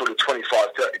down sort of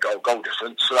 25-30 goal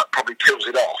difference. So that probably kills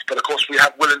it off. But of course, we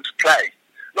have Willand to play.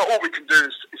 Not all we can do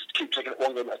is keep taking it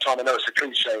one game at a time. I know it's a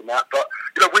cliche in that, but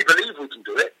we believe we can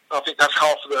do it. I think that's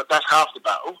half the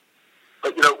battle.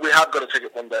 But we have got to take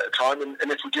it one day at a time.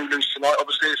 And if we do lose tonight,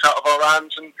 obviously it's out of our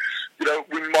hands, and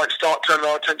we might start turning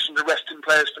our attention to resting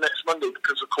players for next Monday,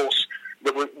 because of course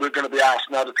we're going to be asked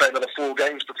now to play another 4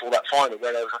 games before that final,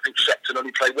 whereas I think Shepton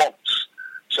only play once.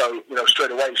 So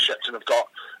straight away Shepton have got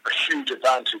a huge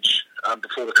advantage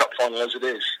before the cup final as it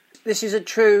is. This is a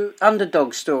true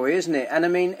underdog story, isn't it? And I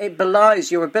mean, it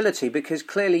belies your ability, because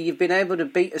clearly you've been able to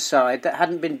beat a side that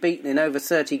hadn't been beaten in over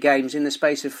 30 games in the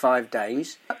space of 5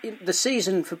 days. The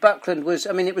season for Buckland was,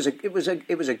 I mean, it was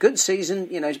a good season.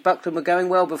 Buckland were going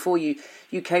well before you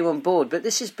came on board, but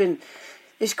this has been.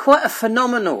 It's quite a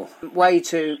phenomenal way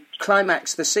to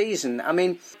climax the season. I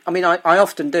mean, I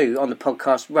often do on the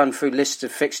podcast run through lists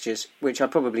of fixtures, which I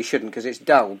probably shouldn't because it's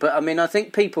dull. But I mean, I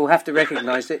think people have to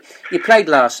recognise that you played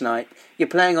last night. You're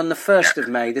playing on the 1st of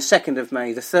May, the 2nd of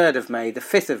May, the 3rd of May, the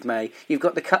 5th of May. You've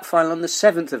got the cup final on the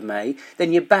 7th of May.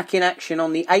 Then you're back in action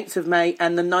on the 8th of May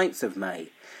and the 9th of May.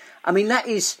 I mean, that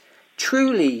is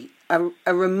truly a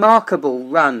remarkable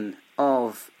run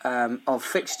of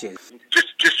fixtures.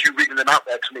 Just you reading them out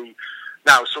there to me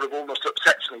now sort of almost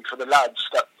upsets me for the lads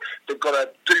that they've got to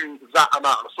do that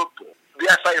amount of football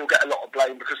the FA will get a lot of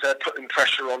blame because they're putting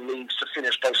pressure on leagues to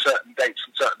finish by certain dates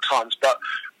and certain times. But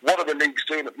what are the leagues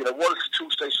doing? What is the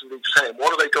Toolstation League saying?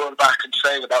 What are they going back and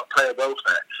saying about player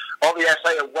welfare? Are the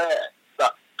FA aware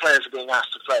that players are being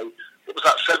asked to play? What was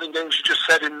that, 7 games you just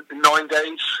said in 9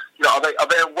 days? Are they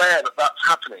aware that that's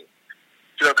happening?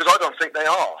 Because I don't think they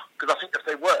are. Because I think if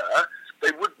they were,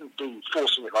 they wouldn't be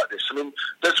forcing it like this. I mean,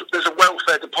 there's a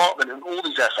welfare department in all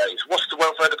these FAs. What's the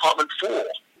welfare department for?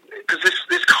 Because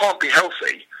this can't be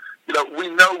healthy. We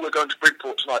know we're going to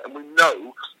Bridport tonight, and we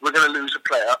know we're going to lose a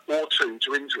player or two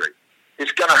to injury.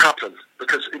 It's going to happen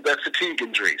because they're fatigue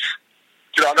injuries.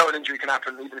 I know an injury can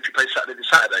happen even if you play Saturday to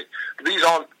Saturday, but these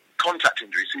aren't contact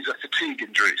injuries. These are fatigue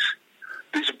injuries.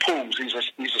 These are pulls. These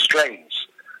are strains.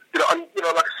 Like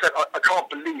I said, I can't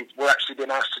believe we're actually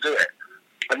being asked to do it.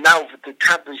 And now the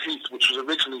Cadbury Heath, which was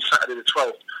originally Saturday the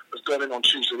 12th, has gone in on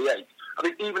Tuesday the 8th. I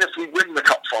mean, even if we win the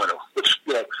cup final, which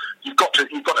you've got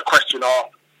to question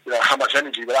how much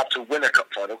energy we'll have to win a cup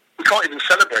final. We can't even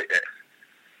celebrate it.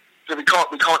 So we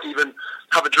can't even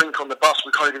have a drink on the bus.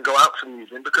 We can't even go out for the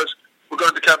evening because we're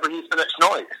going to Cadbury Heath the next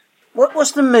night.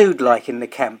 What's the mood like in the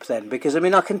camp then? Because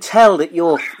I can tell that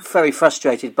you're very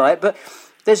frustrated by it, but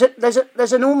there's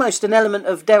an almost an element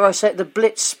of, dare I say it, the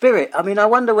Blitz spirit. I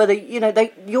wonder whether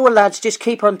your lads just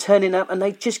keep on turning up and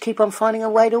they just keep on finding a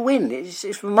way to win.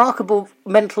 It's remarkable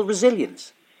mental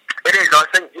resilience. It is. I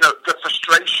think the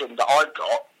frustration that I've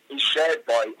got is shared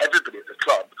by everybody at the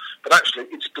club, but actually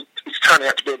it's turning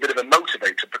out to be a bit of a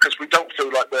motivator because we don't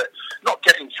feel like we're not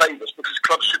getting favours because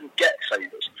clubs shouldn't get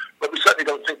favours, but we certainly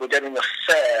don't think we're getting a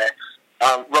fair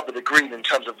rub of the green in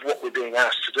terms of what we're being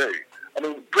asked to do.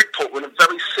 Bridport were in a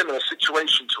very similar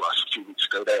situation to us a few weeks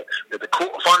ago. They're the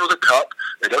quarter-final of the Cup.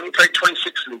 They'd only played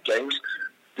 26 league games.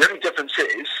 The only difference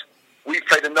is we've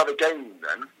played another game than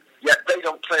them, yet they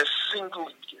don't play a single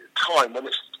time when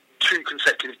it's 2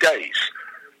 consecutive days.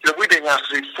 We're being asked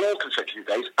to do 4 consecutive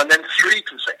days and then 3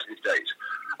 consecutive days.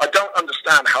 I don't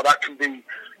understand how that can be,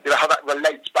 how that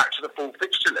relates back to the full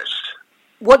fixture list.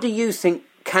 What do you think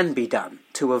can be done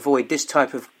to avoid this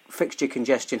type of fixture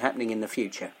congestion happening in the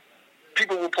future?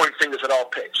 People will point fingers at our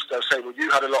pitch. They'll say, "Well, you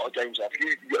had a lot of games off.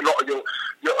 A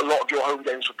lot of your home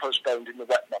games were postponed in the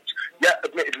wet months." Yeah,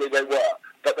 admittedly they were,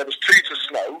 but there was 2 to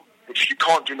snow, which you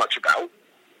can't do much about.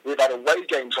 We've had away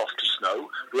games off to snow.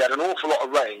 We had an awful lot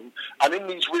of rain, and in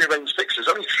these rearranged fixtures,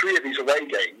 only 3 of these away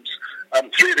games.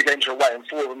 3 of the games are away, and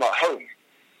 4 of them are at home.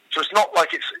 So it's not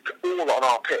like it's all on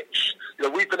our pitch.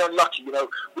 We've been unlucky.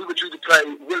 We were due to play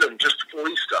Willand just before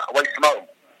Easter, away from home.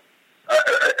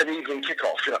 An evening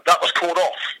kickoff. That was called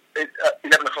off at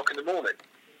 11 o'clock in the morning.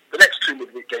 The next 2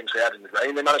 midweek games they had in the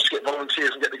rain, they managed to get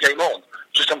volunteers and get the game on.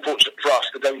 Just unfortunate for us,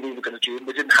 the day we were going to do,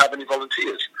 we didn't have any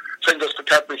volunteers. Same goes for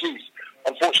Cadbury Heath.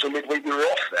 Unfortunately, midweek we were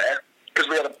off there because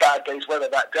we had a bad day's weather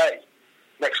that day.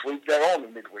 Next week they're on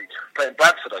in midweek, playing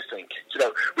Bradford, I think.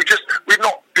 We've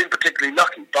not been particularly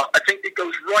lucky, but I think it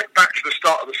goes right back to the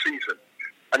start of the season.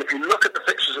 And if you look at the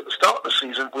fixtures at the start of the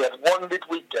season, we had 1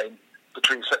 midweek game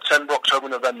between September, October,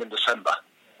 November and December.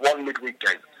 1 midweek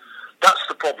game. That's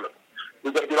the problem.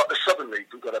 We've got to be like the Southern League.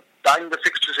 We've got to bang the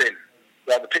fixtures in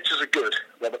where the pitches are good,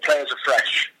 where the players are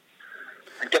fresh,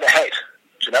 and get ahead.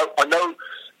 I know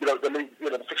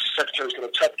the fixture secretary's got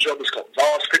a tough job. He's got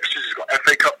Vars fixtures. He's got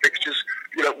FA Cup fixtures.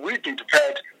 We'd be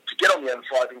prepared to get on the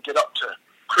M5 and get up to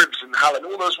Cribs and Hallen,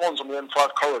 all those ones on the M5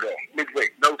 corridor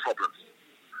midweek, no problem.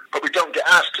 But we don't get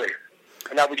asked to.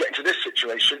 And now we get into this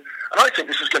situation, and I think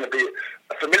this is going to be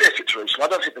a familiar situation. I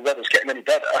don't think the weather's getting any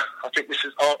better. I think this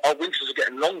is our winters are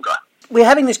getting longer. We're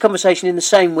having this conversation in the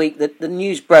same week that the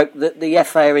news broke that the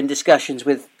FA are in discussions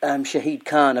with Shahid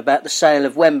Khan about the sale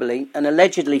of Wembley and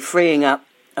allegedly freeing up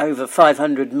over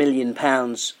 £500 million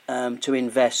to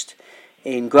invest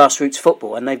in grassroots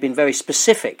football, and they've been very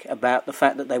specific about the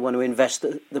fact that they want to invest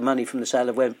the money from the sale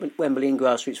of Wembley in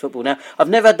grassroots football. Now, I've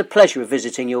never had the pleasure of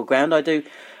visiting your ground. I do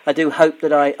hope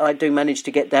that I do manage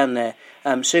to get down there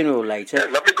sooner or later.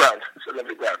 Yeah, lovely ground. It's a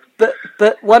lovely ground.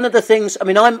 But one of the things,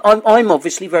 I'm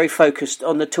obviously very focused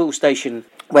on the Toolstation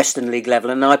Western League level,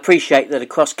 and I appreciate that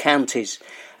across counties,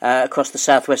 across the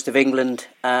southwest of England,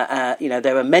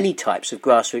 there are many types of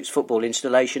grassroots football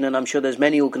installation, and I'm sure there's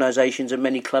many organisations and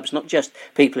many clubs, not just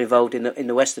people involved in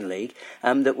the Western League,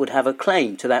 that would have a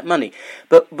claim to that money.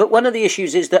 But one of the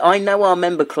issues is that I know our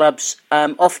member clubs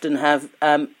often have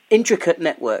intricate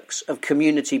networks of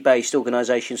community-based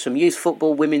organisations, from youth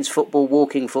football, women's football,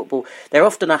 walking football. They're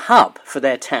often a hub for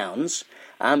their towns.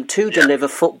 to deliver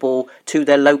football to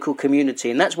their local community.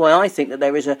 And that's why I think that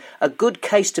there is a good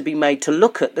case to be made to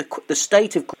look at the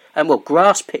state of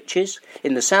grass pitches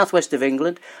in the southwest of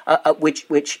England, which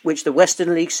the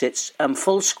Western League sits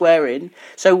full square in.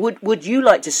 So would you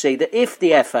like to see that if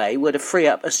the FA were to free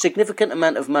up a significant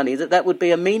amount of money, that would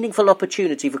be a meaningful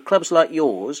opportunity for clubs like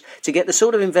yours to get the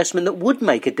sort of investment that would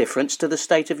make a difference to the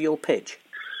state of your pitch?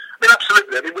 I mean,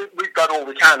 absolutely. I mean, we've done all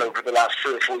we can over the last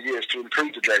 3 or 4 years to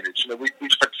improve the drainage.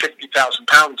 We've spent £50,000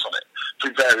 on it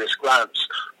through various grants,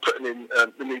 putting in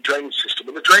the new drainage system.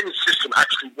 And the drainage system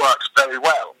actually works very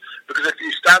well, because if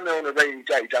you stand there on a rainy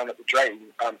day down at the drain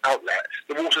outlet,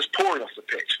 the water's pouring off the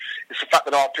pitch. It's the fact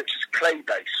that our pitch is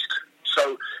clay-based,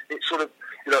 so it sort of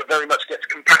very much gets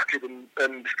compacted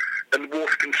and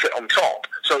water can sit on top.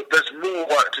 So there's more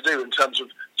work to do in terms of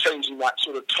changing that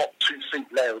sort of top 2 feet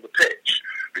layer of the pitch.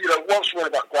 But, whilst we're on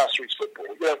about grassroots football,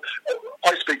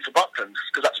 I speak for Buckland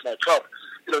because that's my club.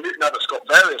 Newton Abbott's got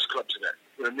various clubs in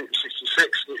it. Newton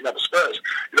 66, Newton Abbott Spurs.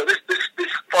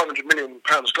 This £500 million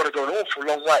has got to go an awful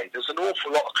long way. There's an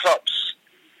awful lot of clubs,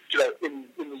 in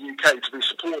the UK to be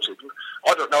supported.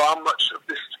 I don't know how much of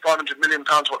this £500 million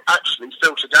will actually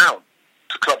filter down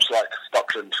to clubs like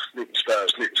Buckland, Newton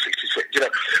Spurs, Newton 66.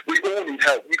 We all need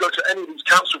help. You go to any of these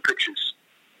council pitches,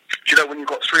 when you've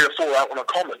got 3 or 4 out on a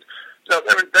common,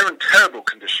 they're in terrible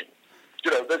condition.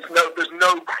 There's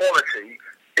no quality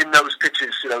in those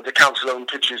pitches, the council-owned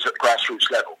pitches at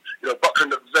grassroots level.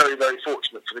 Buckland are very, very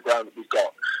fortunate for the ground that we've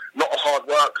got. A lot of hard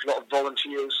work, a lot of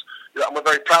volunteers, and we're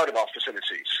very proud of our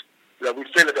facilities. We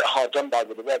feel a bit hard done by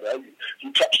with the weather.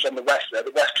 You touched on the West there.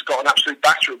 The West has got an absolute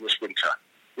battering this winter.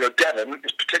 Devon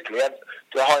is particularly had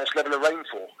the highest level of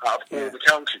rainfall out of all the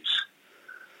counties.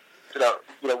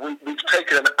 We've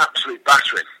taken an absolute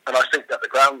battering, and I think that the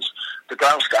ground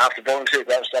staff, the volunteer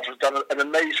ground staff, have done an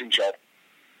amazing job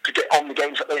to get on the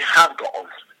games that they have got on.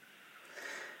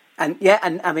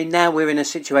 And I mean, now we're in a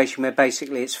situation where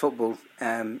basically it's football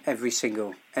every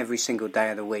single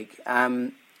day of the week.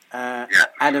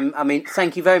 Adam, I mean,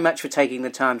 thank you very much for taking the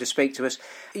time to speak to us.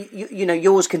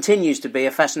 Yours continues to be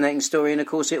a fascinating story, and of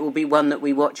course it will be one that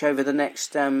we watch over the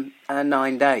next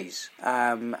 9 days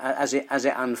as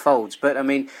it unfolds. But I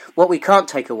mean, what we can't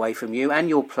take away from you and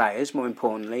your players, more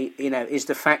importantly, is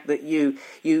the fact that you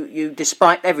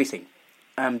despite everything,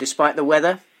 despite the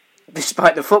weather,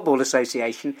 despite the Football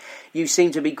Association, you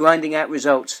seem to be grinding out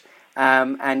results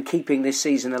and keeping this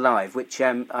season alive, which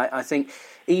I think,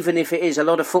 even if it is a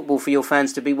lot of football for your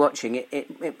fans to be watching,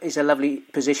 it is a lovely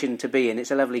position to be in.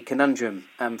 It's a lovely conundrum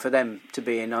for them to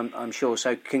be in, I'm sure.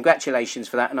 So congratulations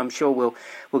for that, and I'm sure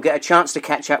we'll get a chance to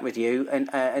catch up with you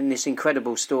and this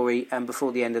incredible story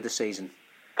before the end of the season.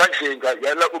 Thanks, Ian. Great.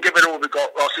 Yeah, look, we'll give it all we've got.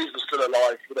 Our season's still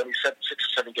alive with only 6 or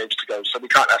 7 games to go, so we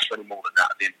can't ask for any more than that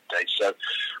at the end of the day. So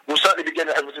we'll certainly begin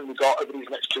at everything we've got over these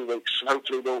next 2 weeks, and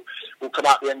hopefully we'll come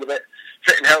out at the end of it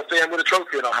fit and healthy and with a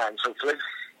trophy in our hands, hopefully.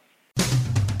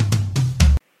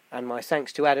 And my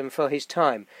thanks to Adam for his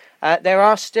time. There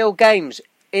are still games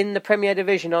in the Premier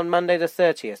Division on Monday the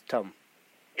 30th, Tom.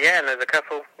 Yeah, and there's a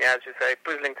couple. Yeah, as you say,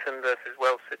 Brislington versus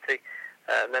Wells City.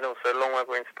 And then also Longwell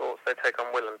Green Sports, they take on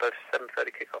Willand, both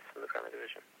 7:30 kick-offs in the Premier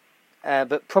Division.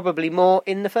 But probably more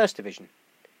in the First Division.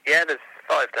 Yeah, there's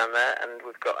 5 down there, and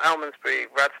we've got Almondsbury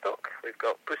Radstock, we've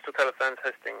got Bristol Telephones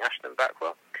hosting Ashton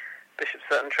Backwell, Bishop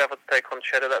Sutton travel to take on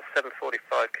Cheddar, that's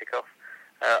 7:45 kick-off,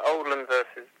 Oldland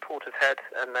versus Portishead,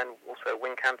 and then also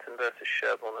Wincanton versus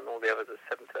Sherborne, and all the others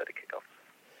at 7:30 kick-offs.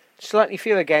 Slightly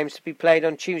fewer games to be played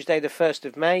on Tuesday the 1st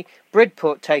of May.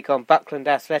 Bridport take on Buckland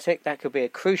Athletic. That could be a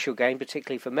crucial game,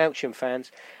 particularly for Melksham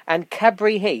fans. And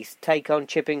Cadbury Heath take on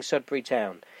Chipping Sudbury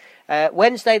Town.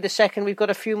 Wednesday the 2nd, we've got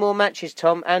a few more matches,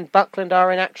 Tom, and Buckland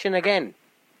are in action again.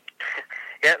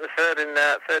 Yeah, the third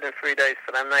in 3 days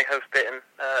for them. They host Bitton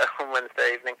on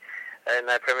Wednesday evening in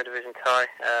their Premier Division tie.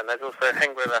 There's also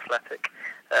Hengrove Athletic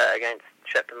against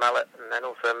Shepton Mallet, and then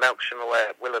also Melksham away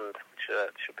at Willand,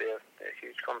 which should be a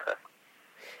huge contest.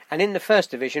 And in the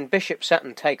First Division, Bishop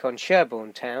Sutton take on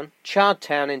Sherborne Town, Chard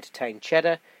Town entertain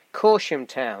Cheddar, Corsham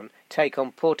Town take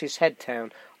on Portishead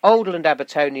Town, Oldland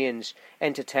Abertonians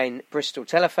entertain Bristol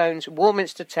Telephones,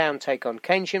 Warminster Town take on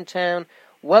Keynsham Town,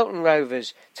 Welton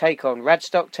Rovers take on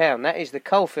Radstock Town. That is the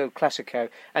Coalfield Classico,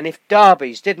 and if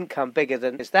derbies didn't come bigger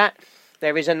than that,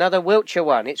 there is another Wiltshire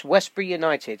one. It's Westbury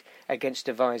United against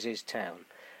Devizes Town.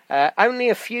 Only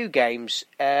a few games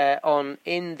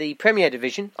in the Premier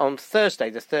Division on Thursday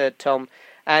the 3rd, Tom.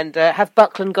 And have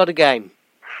Buckland got a game?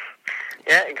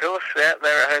 Yeah, of course. Yeah,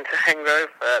 they're at home to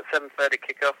Hengrove at 7:30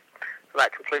 kickoff. So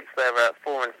that completes their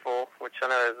 4-4, which I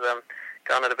know has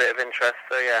garnered a bit of interest.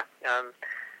 So yeah,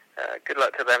 good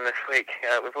luck to them this week.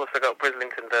 We've also got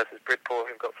Brislington versus Bridport,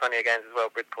 who've got plenty of games as well.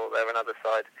 Bridport, they're another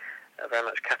side, very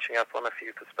much catching up on a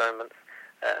few postponements.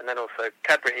 And then also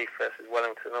Cadbury Heath versus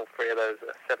Wellington. All three of those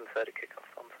are 7:30 kickoff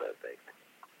on Thursday.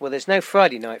 Well, there's no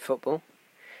Friday night football,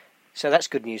 so that's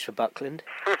good news for Buckland.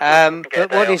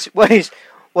 But what is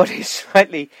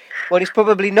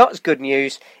probably not as good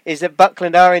news is that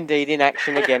Buckland are indeed in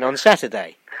action again on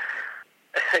Saturday.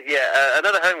 Yeah,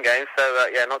 another home game. So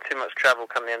not too much travel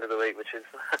come the end of the week, which is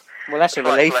well, that's a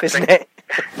relief, isn't it?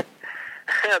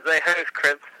 They host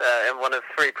Cribs in one of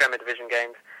 3 Premier Division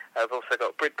games. We've also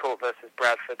got Bridport versus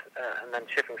Bradford, and then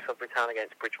Chipping Sudbury Town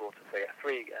against Bridgewater. So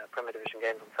 3 Premier Division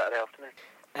games on Saturday afternoon.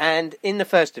 And in the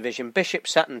First Division, Bishop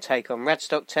Sutton take on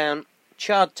Radstock Town,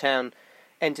 Chard Town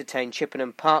entertain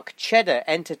Chippenham Park, Cheddar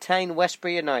entertain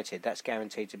Westbury United. That's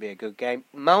guaranteed to be a good game.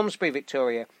 Malmesbury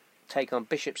Victoria take on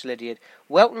Bishop's Lydiard,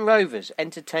 Welton Rovers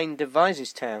entertain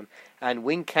Devizes Town, and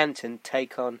Wincanton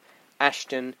take on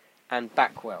Ashton and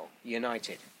Backwell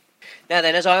United. Now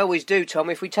then, as I always do, Tom,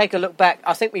 if we take a look back,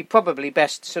 I think we probably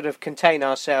best sort of contain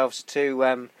ourselves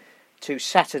to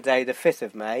Saturday the 5th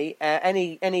of May.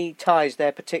 Any ties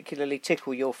there particularly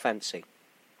tickle your fancy?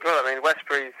 Well, I mean,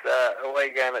 Westbury's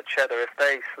away game at Cheddar, if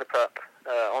they slip up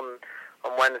on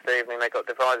Wednesday evening, they've got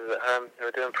Devizes at home, who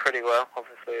are doing pretty well,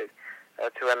 obviously,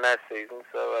 to end their season.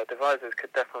 So Devizes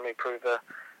could definitely prove a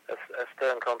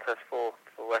stern contest for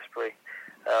Westbury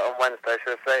on Wednesday.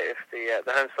 So if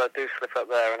the home side do slip up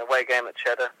there, an away game at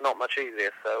Cheddar, not much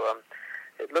easier. So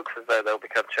it looks as though they'll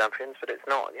become champions, but it's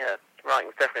not. Yeah,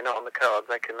 writing's definitely not on the cards.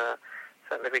 They can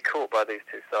certainly be caught by these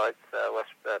two sides.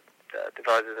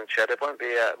 Devizes and Cheddar won't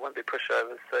be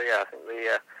pushovers. So yeah, I think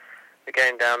the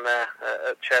game down there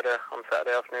at Cheddar on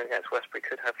Saturday afternoon against Westbury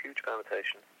could have huge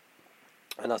permutations.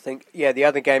 And I think, the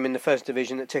other game in the First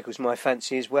Division that tickles my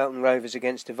fancy is Welton Rovers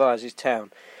against Devizes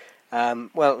Town.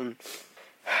 Welton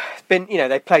been,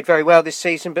 they played very well this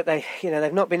season, but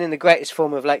they've not been in the greatest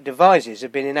form of late. Devizes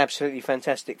have been in absolutely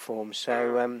fantastic form,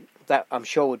 so that I'm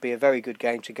sure would be a very good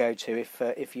game to go to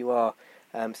if you are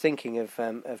thinking of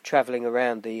travelling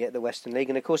around the Western League.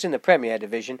 And of course in the Premier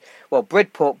Division,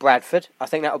 Bridport Bradford, I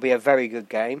think that will be a very good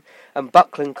game, and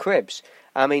Buckland Cribs.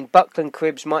 I mean, Buckland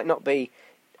Cribs might not be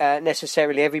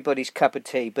necessarily everybody's cup of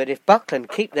tea, but if Buckland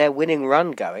keep their winning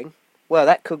run going, well,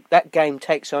 that game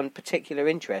takes on particular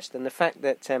interest, and the fact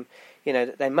that that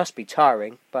they must be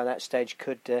tiring by that stage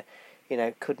could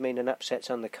mean an upset's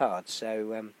on the cards.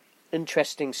 So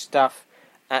interesting stuff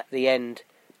at the end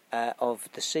of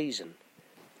the season.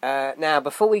 Now,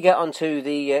 before we get on to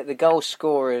the goal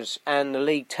scorers and the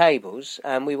league tables,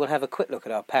 we will have a quick look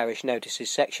at our parish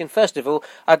notices section. First of all,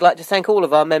 I'd like to thank all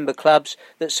of our member clubs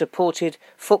that supported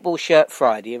Football Shirt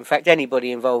Friday. In fact,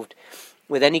 anybody involved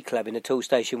with any club in the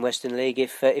Toolstation Western League,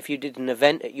 if you did an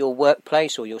event at your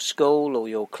workplace or your school or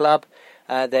your club,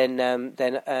 then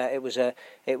it was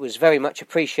very much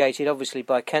appreciated, obviously,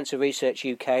 by Cancer Research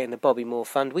UK and the Bobby Moore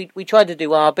Fund. We tried to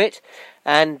do our bit,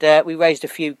 and we raised a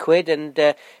few quid, and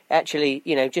actually,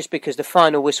 just because the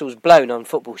final whistle's blown on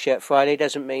Football Shirt Friday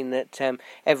doesn't mean that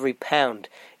every pound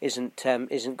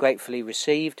isn't gratefully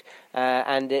received.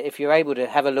 And if you're able to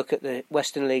have a look at the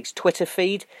Western League's Twitter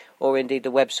feed, or indeed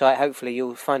the website, hopefully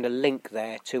you'll find a link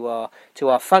there to our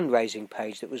fundraising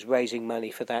page that was raising money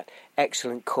for that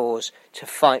excellent cause to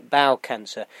fight bowel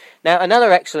cancer. Now,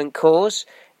 another excellent cause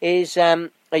is a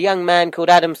young man called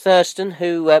Adam Thurston,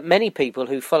 who many people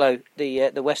who follow the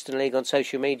Western League on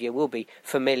social media will be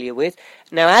familiar with.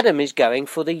 Now, Adam is going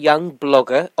for the Young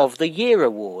Blogger of the Year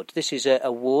award. This is an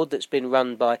award that's been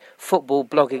run by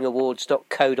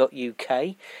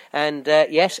footballbloggingawards.co.uk. And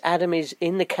yes, Adam is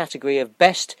in the category of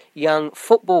Best Young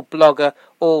Football Blogger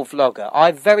or Vlogger.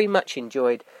 I very much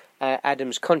enjoyed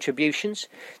Adam's contributions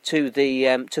to the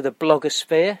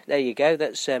blogosphere. There you go.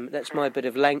 That's my bit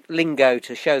of lingo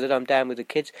to show that I'm down with the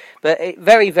kids. But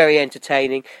very, very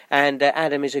entertaining. And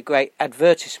Adam is a great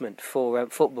advertisement for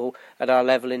football at our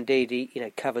level. Indeed, he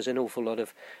covers an awful lot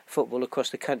of football across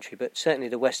the country. But certainly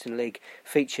the Western League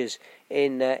features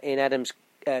in Adam's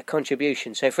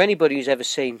contribution. So for anybody who's ever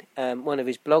seen one of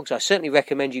his blogs, I certainly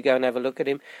recommend you go and have a look at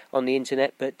him on the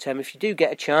internet. But if you do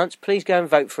get a chance, please go and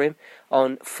vote for him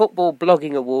on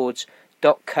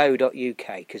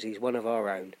footballbloggingawards.co.uk, because he's one of our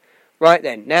own. Right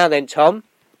then, now then, Tom,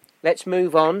 let's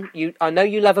move on. I know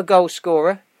you love a goal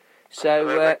scorer,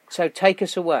 so take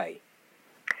us away.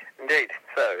 Indeed.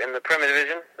 So in the Premier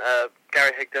Division,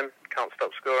 Gary Higdon can't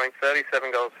stop scoring.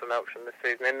 37 goals for Melksham this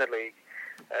season in the league.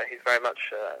 He's very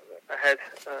much ahead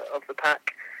of the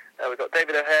pack. We've got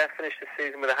David O'Hare, finished this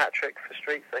season with a hat-trick for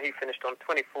Street, so he finished on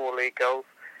 24 league goals.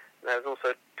 And there was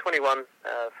also 21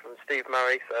 from Steve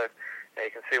Murray, so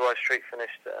You can see why Street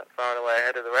finished far and away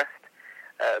ahead of the rest.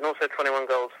 And also 21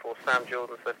 goals for Sam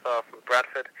Jordan so far from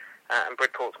Bradford, and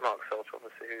Bridport's Mark Salter,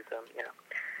 obviously, who's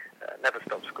never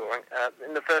stopped scoring.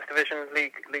 In the First Division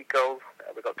league goals,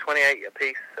 we've got 28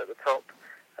 apiece at the top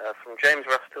from James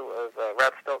Rustle of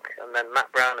Radstock, and then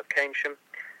Matt Brown of Keynsham.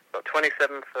 Got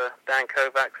 27 for Dan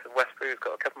Kovacs of Westbury, who's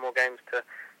got a couple more games to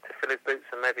fill his boots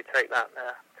and maybe take the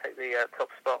top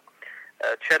spot.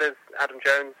 Cheddar's Adam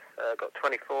Jones got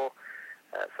 24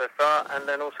 so far, and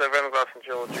then also Reminglass St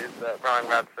George is Ryan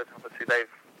Radford. Obviously they've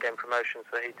gained promotion,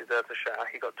 so he deserves a shout.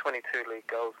 He got 22 league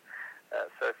goals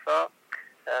so far.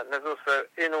 There's also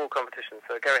in all competitions,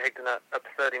 so Gary Higdon up to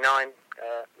 39.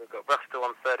 We've got Rustle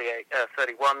on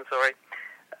 31.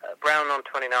 Brown on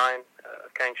 29.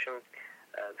 Keynsham.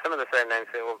 Some of the same names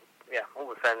here. Well, yeah, all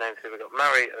the same names here. We've got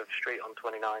Murray of Street on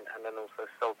 29, and then also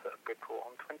Salter of Bridport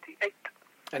on 28.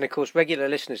 And of course, regular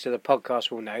listeners to the podcast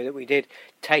will know that we did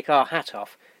take our hat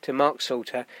off to Mark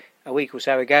Salter a week or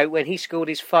so ago when he scored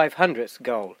his 500th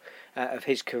goal of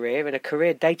his career, in a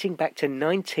career dating back to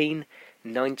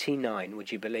 1999,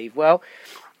 would you believe? Well,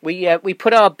 we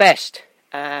put our best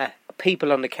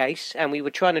people on the case, and we were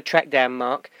trying to track down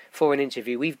Mark for an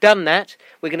interview. We've done that.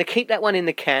 We're going to keep that one in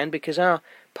the can because our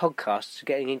podcasts are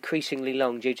getting increasingly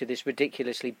long due to this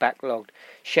ridiculously backlogged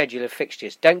schedule of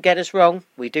fixtures. Don't get us wrong,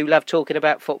 we do love talking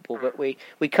about football, but we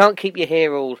can't keep you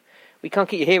here all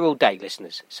day,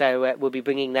 listeners. So we'll be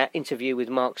bringing that interview with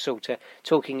Mark Salter,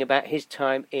 talking about his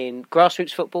time in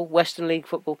grassroots football, Western League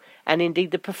football, and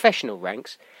indeed the professional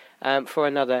ranks for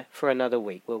another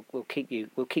week. We'll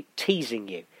keep teasing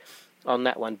you on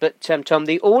that one. But Tom,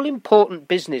 the all-important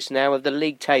business now of the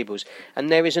league tables,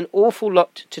 and there is an awful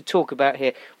lot to talk about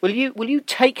here. Will you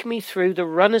take me through the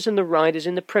runners and the riders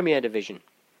in the Premier Division?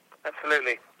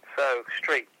 Absolutely. So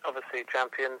Street, obviously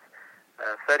champions.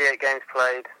 38 games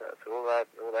played. That's all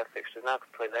their fixtures now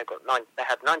complete. They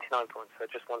had 99 points, so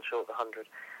just one short of 100.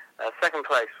 Second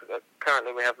place,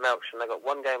 currently we have Melksham. They've got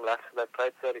one game left, so they've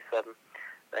played 37.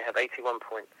 They have 81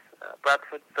 points.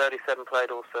 Bradford, 37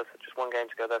 played also, so just one game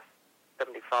to go. That's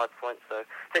 75 points, so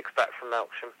 6 back from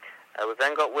Melksham. We've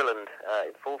then got Willand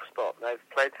in fourth spot. They've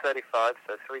played 35,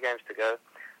 so 3 games to go.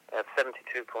 They have 72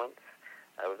 points.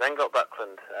 We've then got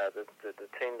Buckland, the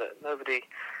team that nobody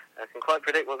can quite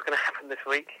predict what's going to happen this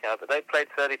week, but they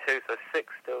played 32, so 6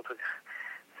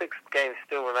 games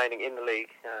still remaining in the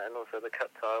league, and also the cup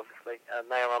tie, obviously,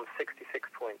 and they are on 66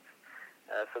 points.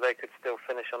 So they could still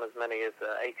finish on as many as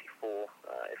 84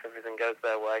 if everything goes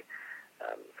their way.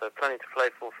 So plenty to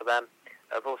play for them.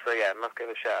 I've also, must give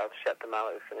a shout out to Shepton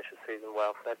Mallet, who finished the season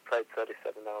well. They've played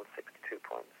 37, they're on 62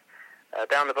 points.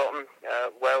 Down the bottom,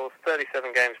 Wells,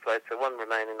 37 games played, so 1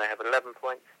 remaining, they have 11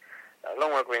 points.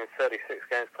 Longwell Green, 36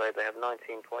 games played, they have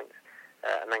 19 points.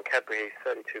 And then Cadbury,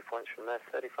 32 points from their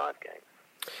 35 games.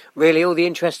 Really, all the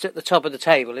interest at the top of the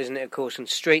table, isn't it, of course? And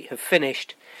Street have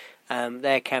finished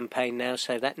their campaign now,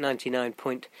 so that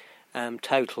 99-point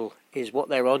total is what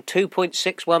they're on.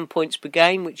 2.61 points per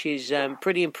game, which is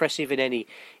pretty impressive in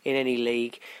any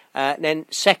league. Then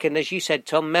second, as you said,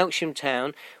 Tom, Melksham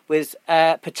Town with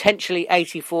potentially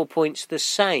 84 points, the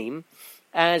same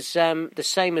as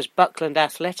Buckland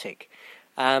Athletic.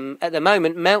 At the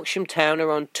moment, Melksham Town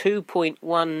are on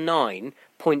 2.19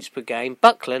 points per game.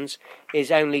 Buckland's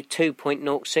is only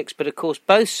 2.06, but of course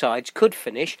both sides could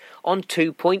finish on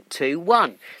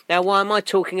 2.21. Now, why am I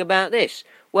talking about this?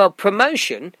 Well,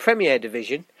 promotion, Premier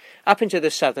Division, up into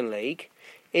the Southern League,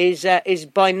 is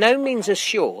by no means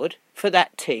assured for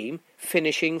that team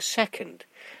finishing second.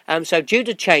 So due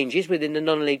to changes within the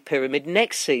non-league pyramid,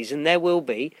 next season there will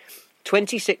be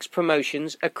 26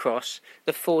 promotions across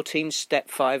the 14 Step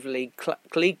 5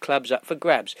 league clubs up for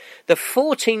grabs. The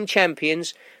 14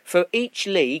 champions for each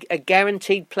league are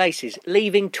guaranteed places,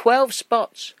 leaving 12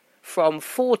 spots from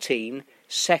 14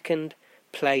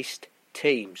 second-placed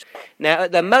teams. Now,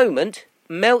 at the moment,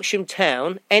 Melksham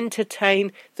Town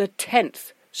entertain the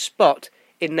 10th spot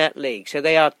in that league. So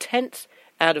they are 10th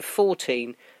out of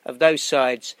 14 of those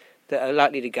sides that are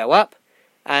likely to go up,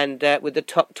 and with the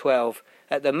top 12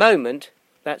 at the moment,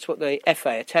 that's what the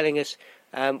FA are telling us,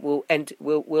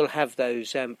 we'll have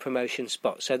those promotion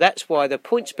spots. So that's why the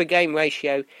points per game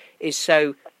ratio is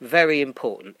so very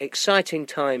important. Exciting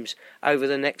times over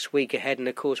the next week ahead, and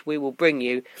of course we will bring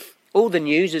you all the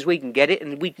news as we can get it,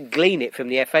 and we can glean it from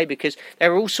the FA, because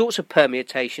there are all sorts of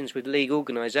permutations with league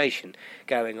organisation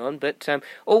going on. But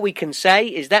all we can say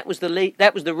is that was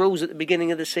the rules at the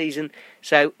beginning of the season.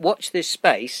 So watch this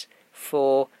space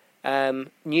for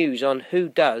news on who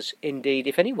does indeed,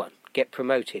 if anyone, get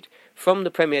promoted from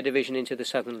the Premier Division into the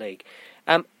Southern League.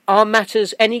 Are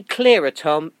matters any clearer,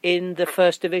 Tom, in the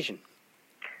First Division?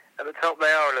 At the top, they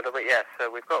are a little bit, yes.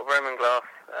 So we've got Roman Glass.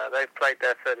 They've played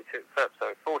their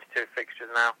 42 fixtures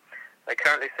now. They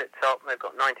currently sit top. They've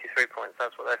got 93 points.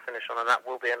 That's what they finish on, and that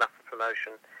will be enough for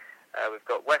promotion. We've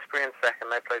got Westbury in second.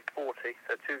 They played 40,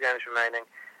 so 2 games remaining,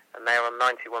 and they are on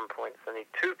 91 points. They need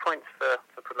 2 points for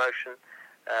promotion,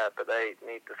 but they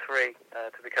need the 3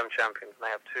 to become champions. And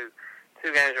they have two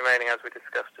games remaining, as we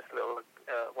discussed just a little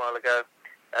while ago.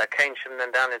 Keynsham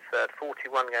then down in third,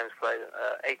 41 games played,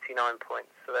 89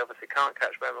 points. So they obviously can't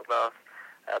catch Roman Glass,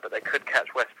 but they could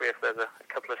catch Westbury if there's a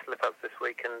couple of slip-ups this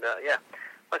week. And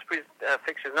Westbury's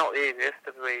fixture's not the easiest,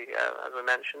 as we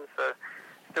mentioned, so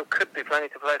still could be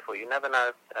plenty to play for. You never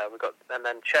know. And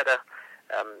then Cheddar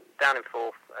down in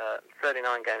fourth,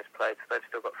 39 games played, so they've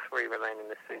still got 3 remaining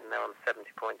this season. They're on 70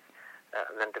 points.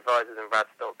 And then Devizes and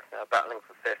Radstock battling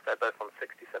for fifth. They're both on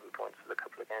 67 points with a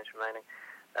couple of games remaining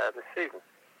this season.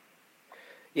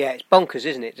 Yeah, it's bonkers,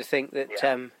 isn't it, to think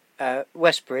that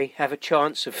Westbury have a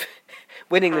chance of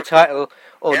winning the title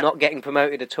or not getting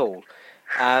promoted at all.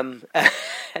 And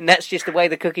that's just the way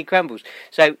the cookie crumbles.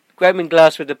 So Roman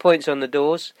Glass with the points on the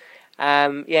doors.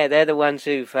 They're the ones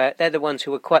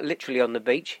who are quite literally on the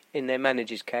beach in their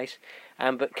manager's case.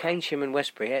 But Keynsham and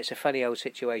Westbury, it's a funny old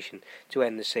situation to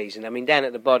end the season. I mean, down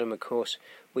at the bottom, of course,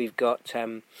 we've got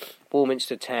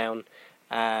Warminster Town.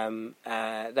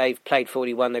 They've played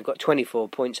 41, they've got 24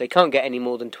 points. They can't get any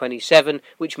more than 27,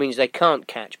 which means they can't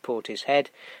catch Portishead.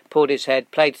 Portishead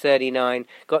played 39,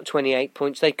 got 28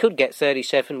 points. They could get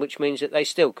 37, which means that they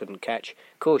still couldn't catch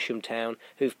Corsham Town,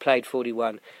 who've played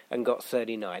 41 and got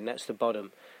 39. That's the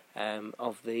bottom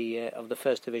of the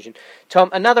First Division. Tom,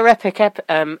 another epic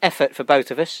effort for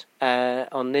both of us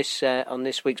on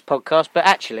this week's podcast. But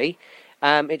actually,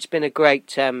 it's been a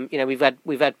great.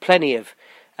 We've had plenty of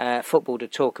football to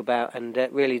talk about, and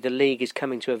really the league is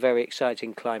coming to a very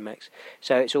exciting climax.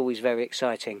 So it's always very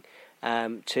exciting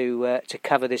to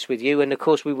cover this with you. And of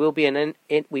course, we will be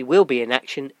in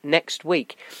action next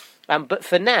week. But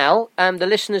for now, the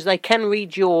listeners, they can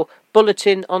read your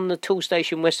bulletin on the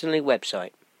Toolstation Western League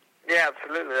website. Yeah,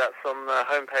 absolutely. That's on the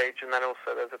homepage, and then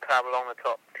also there's a tab along the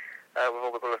top with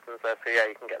all the bulletins there. So yeah,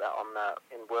 you can get that on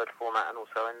in Word format and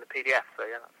also in the PDF. So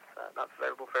yeah, that's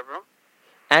available for everyone.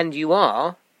 And you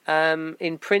are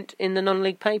in print in the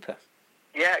non-league paper.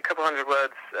 Yeah, a couple hundred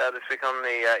words this week on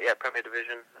the Premier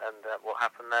Division and what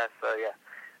happened there. So yeah,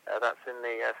 that's in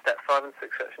the Step 5 and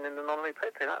 6 section in the non-league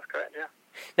paper. That's correct, yeah.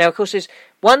 Now, of course, there's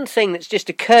one thing that's just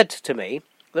occurred to me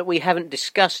that we haven't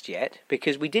discussed yet,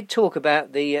 because we did talk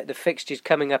about the fixtures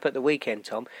coming up at the weekend,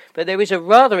 Tom, but there is a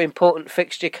rather important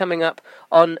fixture coming up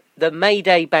on the May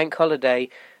Day bank holiday,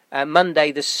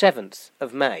 Monday the 7th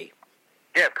of May.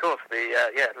 Yeah, of course, the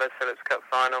Les Phillips Cup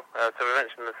final. So we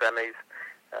mentioned the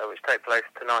semis, which take place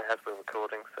tonight as we're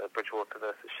recording, so Bridgewater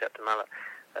versus Shepton Mallet,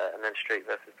 and then Street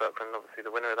versus Buckland. Obviously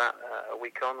the winner of that a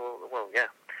week on will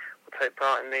take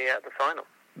part in the final.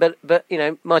 But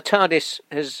my TARDIS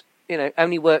has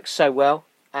only works so well,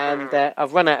 and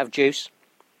I've run out of juice,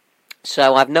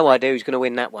 so I've no idea who's going to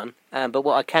win that one. But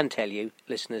what I can tell you,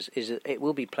 listeners, is that it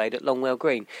will be played at Longwell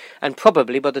Green, and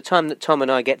probably by the time that Tom and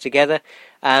I get together,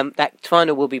 that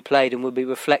final will be played, and we'll be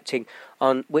reflecting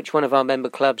on which one of our member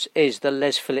clubs is the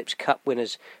Les Phillips Cup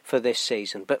winners for this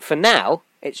season. But for now,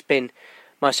 it's been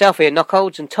myself, Ian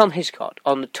Knockholds, and Tom Hiscott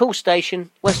on the Toolstation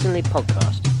Western League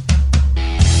podcast.